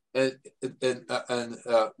 And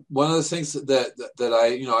one of the things that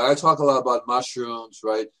I talk a lot about mushrooms,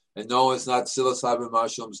 right? And no, it's not psilocybin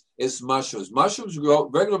mushrooms. It's mushrooms. Mushrooms grow,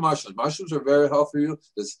 regular mushrooms. Mushrooms are very healthy for you.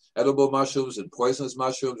 There's edible mushrooms and poisonous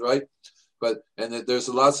mushrooms, right? There's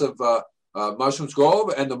lots of mushrooms grow,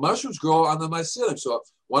 and the mushrooms grow on the mycelium. So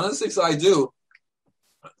one of the things I do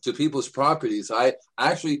to people's properties, I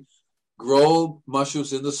actually grow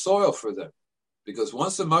mushrooms in the soil for them. Because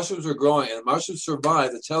once the mushrooms are growing and the mushrooms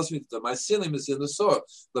survive, it tells me that the mycelium is in the soil.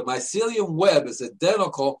 The mycelium web is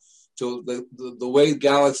identical to the way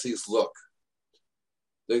galaxies look.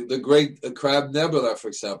 The Great Crab Nebula, for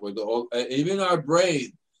example, even our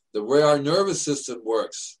brain, the way our nervous system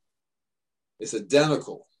works, is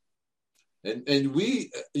identical. And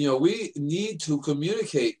we need to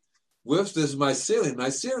communicate with this mycelium.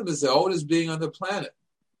 Mycelium is the oldest being on the planet.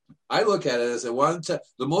 I look at it as the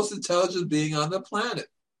most intelligent being on the planet.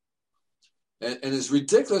 And it's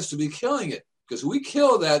ridiculous to be killing it because we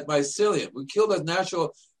kill that mycelium. We kill that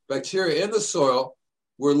natural bacteria in the soil.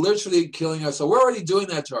 We're literally killing ourselves. We're already doing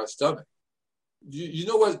that to our stomach. You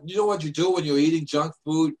know what you do when you're eating junk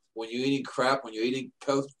food, when you're eating crap, when you're eating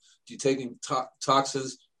you're taking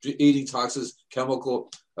toxins, eating toxins,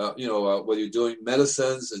 chemical, whether you're doing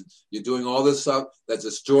medicines and you're doing all this stuff that's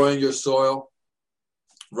destroying your soil.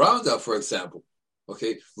 Roundup, for example.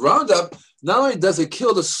 Okay, Roundup, not only does it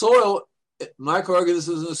kill the soil,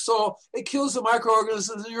 microorganisms in the soil, it kills the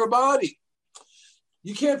microorganisms in your body.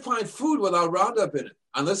 You can't find food without Roundup in it,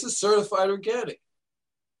 unless it's certified organic.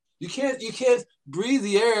 You can't breathe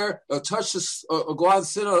the air or touch this or go out and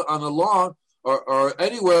sit on a lawn or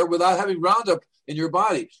anywhere without having Roundup in your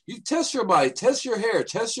body. You test your body, test your hair,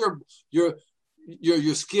 test your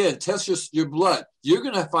skin, test your blood. You're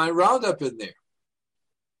going to find Roundup in there.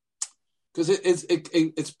 Because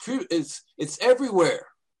it's everywhere.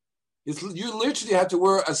 You literally have to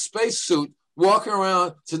wear a spacesuit walking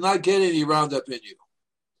around to not get any Roundup in you.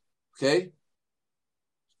 Okay?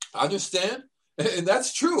 Understand? And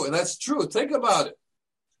that's true. Think about it.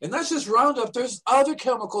 And that's just Roundup. There's other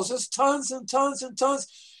chemicals. There's tons and tons and tons.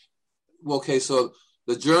 Okay, so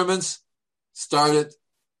the Germans they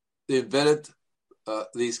invented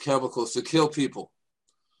these chemicals to kill people.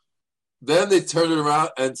 Then they turned it around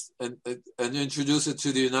and introduced it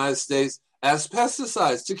to the United States as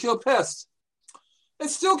pesticides to kill pests.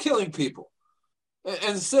 It's still killing people. And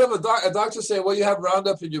instead of a doctor saying, well, you have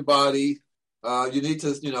Roundup in your body, we need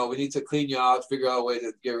to clean you out, figure out a way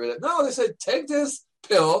to get rid of it. No, they said, take this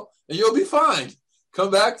pill and you'll be fine.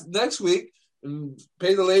 Come back next week and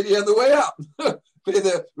pay the lady on the way out. Pay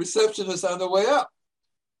the receptionist on the way out.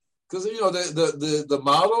 Because the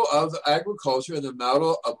model of agriculture and the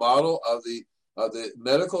model of the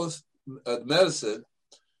medicine,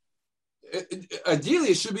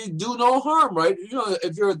 ideally it should be do no harm, right?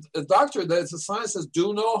 If you're a doctor, that's a science says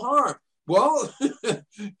do no harm. Well,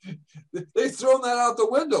 they've thrown that out the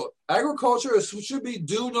window. Agriculture should be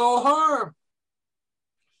do no harm.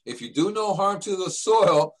 If you do no harm to the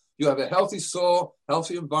soil, you have a healthy soil,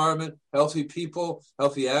 healthy environment, healthy people,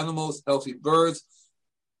 healthy animals, healthy birds.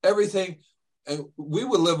 Everything, and we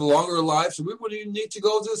would live longer lives, so we wouldn't even need to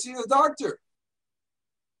go to see a doctor.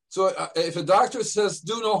 So if a doctor says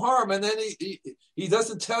do no harm, and then he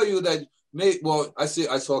doesn't tell you that, I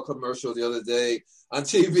saw a commercial the other day on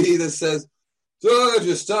TV that says, so if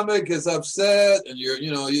your stomach is upset and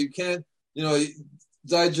you can't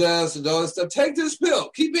digest and all this stuff, take this pill.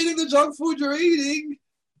 Keep eating the junk food you're eating,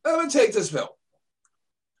 and take this pill.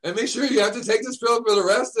 And make sure you have to take this pill for the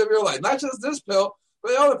rest of your life, not just this pill.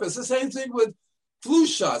 But it's the same thing with flu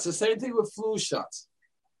shots.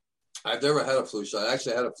 I've never had a flu shot. I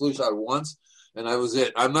actually had a flu shot once, and that was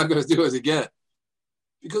it. I'm not going to do it again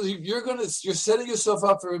because you're setting yourself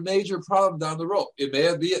up for a major problem down the road. It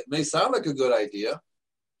may sound like a good idea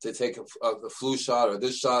to take a flu shot or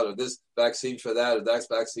this vaccine for that or that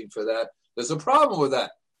vaccine for that. There's a problem with that.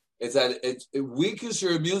 It's that it weakens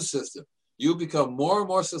your immune system. You become more and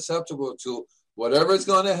more susceptible to whatever is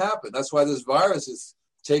going to happen. That's why this virus is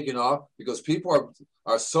taking off, because people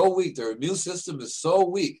are so weak. Their immune system is so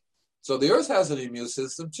weak. So the earth has an immune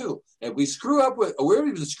system too. And we're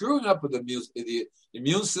even screwing up with the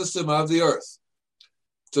immune system of the earth.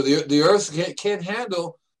 So the earth can't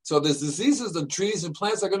handle, so the diseases and trees and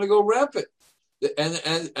plants are going to go rampant. And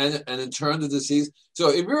in turn the disease. So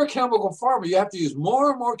if you're a chemical farmer, you have to use more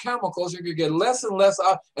and more chemicals. You're going to get less and less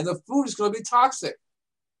out, and the food is going to be toxic.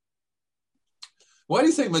 Why do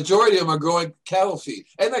you think majority of them are growing cattle feed?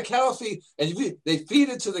 And that cattle feed, and they feed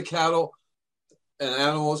it to the cattle and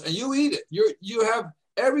animals, and you eat it. You have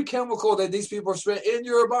every chemical that these people are spraying in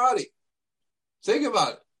your body. Think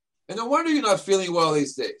about it. And no wonder you're not feeling well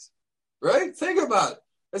these days, right? Think about it.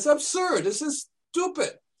 It's absurd. This is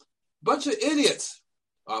stupid. Bunch of idiots.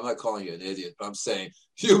 I'm not calling you an idiot, but I'm saying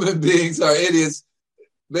human beings are idiots,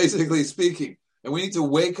 basically speaking. And we need to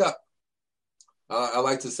wake up. I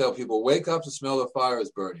like to tell people, wake up to smell the fire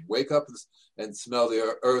is burning. Wake up and smell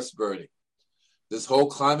the earth's burning. This whole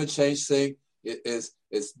climate change thing is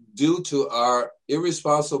due to our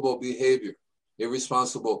irresponsible behavior,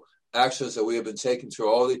 irresponsible actions that we have been taking through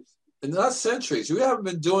all the, and not centuries. We haven't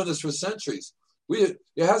been doing this for centuries. It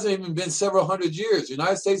hasn't even been several hundred years. The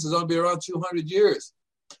United States has only been around 200 years.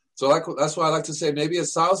 So that's why I like to say maybe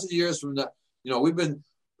 1,000 years from now, we've been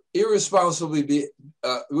irresponsibly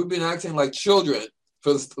we've been acting like children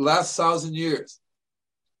for the last 1,000 years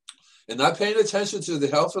and not paying attention to the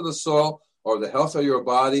health of the soil or the health of your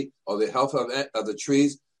body or the health of the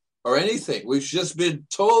trees or anything. We've just been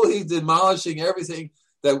totally demolishing everything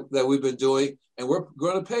that we've been doing, and we're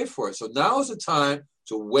going to pay for it. So now is the time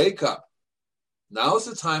to wake up. Now is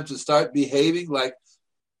the time to start behaving like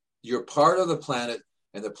you're part of the planet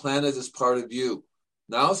and the planet is part of you.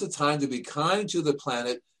 Now is the time to be kind to the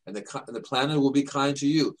planet, and the planet will be kind to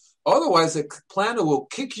you. Otherwise, the planet will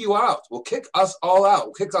kick you out, will kick us all out,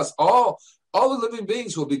 will kick us all the living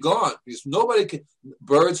beings will be gone because nobody can,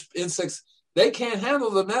 birds, insects, they can't handle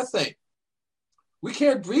the methane. We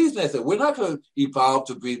can't breathe methane. We're not going to evolve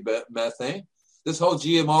to breathe methane. This whole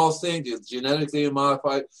GMO thing, the genetically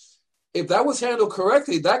modified, if that was handled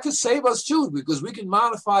correctly, that could save us too, because we can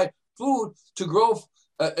modify food to grow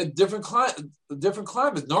a different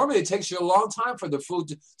climate. Normally, it takes you a long time for the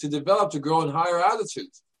food to develop, to grow in higher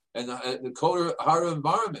altitudes and a colder, harder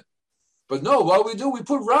environment. But no, what we do, we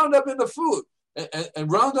put Roundup in the food,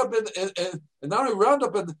 and Roundup and not only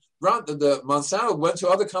Roundup, but the Monsanto went to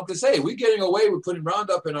other companies. Hey, we're getting away with putting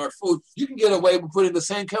Roundup in our food. You can get away with putting the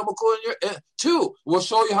same chemical in your too. We'll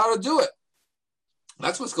show you how to do it.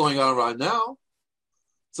 That's what's going on right now.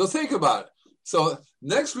 So think about it. So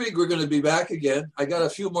next week we're going to be back again. I got a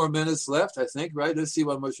few more minutes left, I think, right? Let's see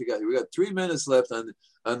how much we got here. We got 3 minutes left on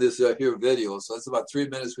this here video. So that's about 3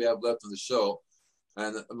 minutes we have left on the show.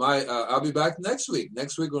 And I'll be back next week.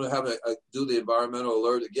 Next week we're going to have do the environmental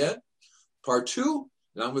alert again, part 2.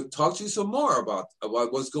 And I'm going to talk to you some more about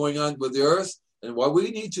what's going on with the earth and what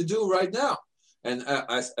we need to do right now. And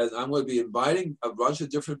I'm going to be inviting a bunch of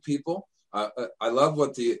different people. I love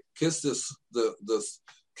what the Kiss the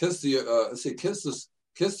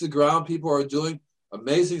Ground people are doing.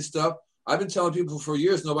 Amazing stuff. I've been telling people for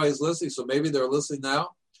years nobody's listening, so maybe they're listening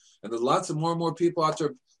now. And there's lots of more and more people out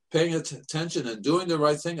there paying attention and doing the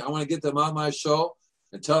right thing. I want to get them on my show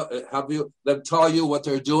and have them tell you what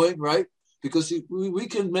they're doing, right? Because we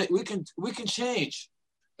can change.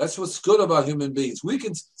 That's what's good about human beings. We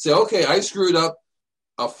can say, okay, I screwed up,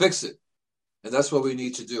 I'll fix it, and that's what we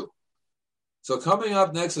need to do. So coming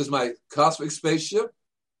up next is my cosmic spaceship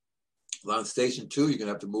on station 2. You're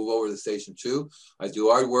gonna have to move over to station 2. I do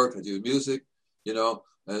artwork, I do music,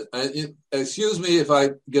 excuse me if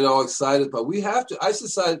I get all excited, but we have to. I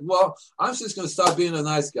decided, well, I'm just gonna stop being a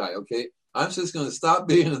nice guy, okay? I'm just gonna stop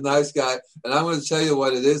being a nice guy, and I'm gonna tell you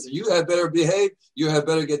what it is. And you had better behave. You had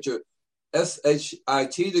better get your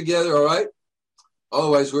SHIT together, all right?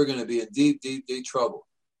 Otherwise, we're gonna be in deep, deep, deep trouble.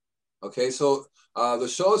 Okay, so the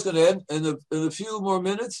show is going to end in a few more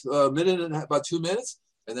minutes, about 2 minutes,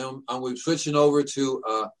 and then I'm switching over to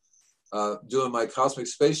doing my cosmic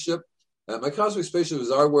spaceship. My cosmic spaceship is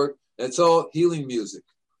artwork, and it's all healing music.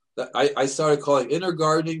 I started calling inner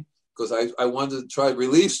gardening because I wanted to try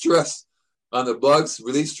relieve stress on the bugs,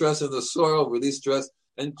 release stress in the soil, release stress.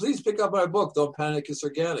 And please pick up my book, Don't Panic, It's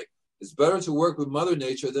Organic. It's better to work with Mother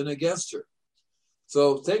Nature than against her.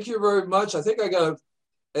 So thank you very much. I think I got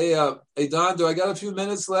Hey Don, do I got a few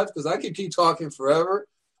minutes left? Because I can keep talking forever.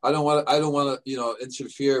 I don't want to,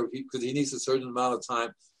 interfere because he needs a certain amount of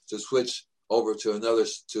time to switch over to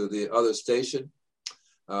the other station.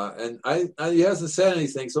 And he hasn't said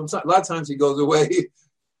anything. So a lot of times he goes away.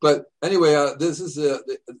 But anyway, this is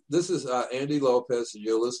Andy Lopez, and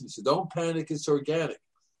you're listening to Don't Panic, It's Organic.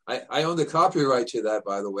 I own the copyright to that,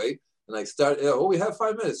 by the way. And I started. We have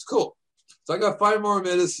 5 minutes. Cool. So I got 5 more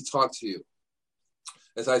minutes to talk to you.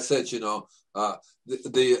 As I said, we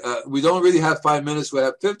don't really have 5 minutes. We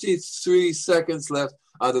have 53 seconds left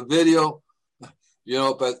on the video,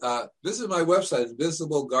 but visit my website,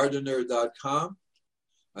 invisiblegardener.com,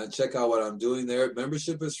 and check out what I'm doing there.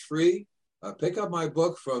 Membership is free. Pick up my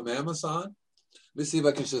book from Amazon. Let me see if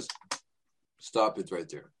I can just stop it right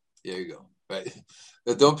there. There you go. Right.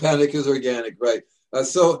 Don't Panic is Organic. Right.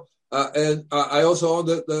 And I also own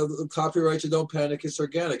the copyright to Don't Panic, It's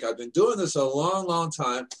Organic. I've been doing this a long, long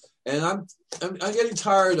time. And I'm getting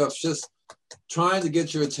tired of just trying to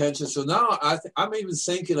get your attention. So now I'm even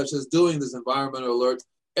thinking of just doing this environmental alert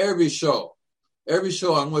every show. Every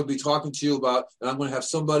show I'm going to be talking to you about, and I'm going to have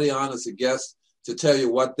somebody on as a guest to tell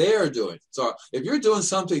you what they are doing. So if you're doing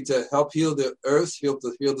something to help heal the earth, heal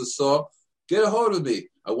the soil, get a hold of me.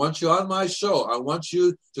 I want you on my show. I want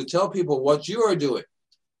you to tell people what you are doing,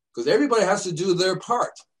 because everybody has to do their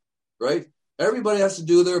part, right? Everybody has to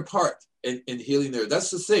do their part in healing there. That's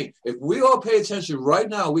the thing. If we all pay attention right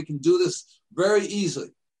now, we can do this very easily,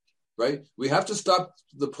 right? We have to stop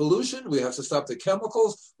the pollution. We have to stop the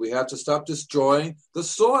chemicals. We have to stop destroying the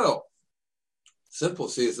soil. Simple.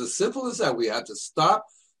 See, it's as simple as that. We have to stop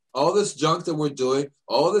all this junk that we're doing,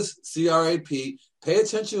 all this CRAP. Pay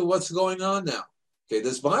attention to what's going on now. Okay,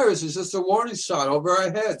 this virus is just a warning shot over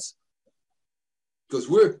our heads, because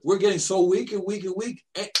we're getting so weak and weak and weak.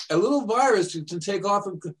 A little virus can take off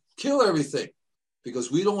and kill everything,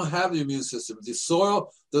 because we don't have the immune system. The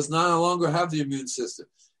soil does not no longer have the immune system.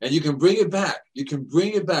 And you can bring it back. You can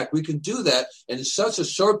bring it back. We can do that in such a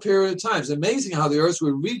short period of time. It's amazing how the earth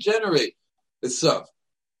will regenerate itself.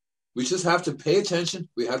 We just have to pay attention.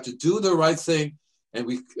 We have to do the right thing. And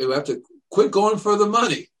we have to quit going for the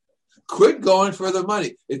money. Quit going for the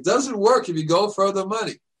money. It doesn't work if you go for the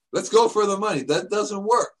money. Let's go for the money. That doesn't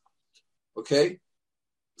work. Okay?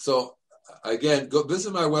 So, again, go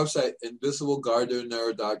visit my website,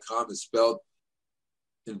 invisiblegardener.com. It's spelled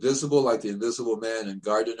invisible like the invisible man, and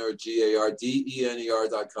gardener,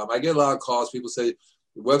 GARDENER.com. I get a lot of calls. People say,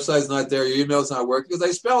 the website's not there, your email's not working, because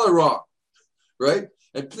I spell it wrong, right?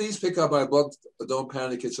 And please pick up my book, Don't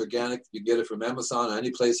Panic, It's Organic. You can get it from Amazon or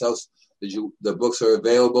any place else that the books are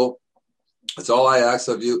available. That's all I ask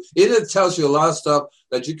of you. It tells you a lot of stuff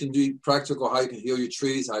that you can do practical, how you can heal your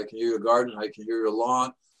trees, how you can heal your garden, how you can heal your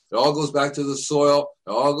lawn. It all goes back to the soil.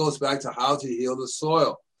 It all goes back to how to heal the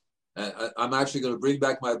soil. And I'm actually going to bring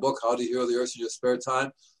back my book, How to Heal the Earth in Your Spare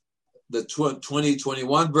Time, the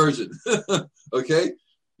 2021 version. Okay?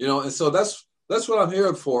 And so that's what I'm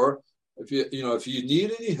here for. If you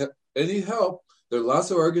need any help, there are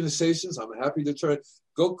lots of organizations. I'm happy to try.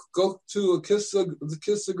 Go to Kiss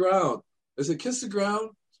the Ground. Is it Kiss the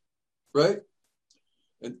Ground? Right?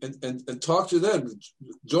 And talk to them.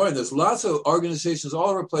 Join. There's lots of organizations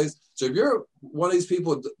all over the place. So if you're one of these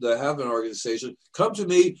people that have an organization, come to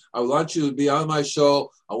me. I want you to be on my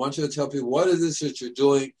show. I want you to tell people what it is that you're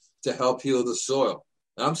doing to help heal the soil.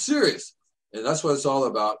 And I'm serious. And that's what it's all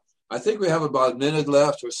about. I think we have about a minute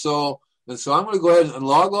left or so. And so I'm going to go ahead and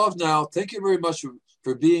log off now. Thank you very much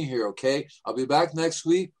for being here, okay? I'll be back next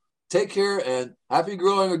week. Take care and happy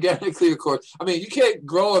growing organically, of course. I mean, you can't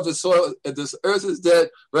grow if the soil, if this earth is dead,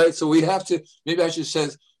 right? So we have to, maybe I should say,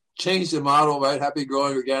 change the model, right? Happy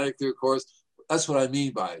growing organically, of course. That's what I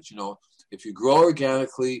mean by it. If you grow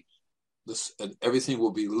organically, and everything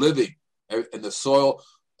will be living. And the soil,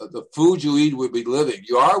 the food you eat will be living.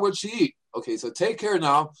 You are what you eat. Okay, so take care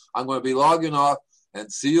now. I'm going to be logging off and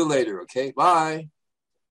see you later, okay? Bye.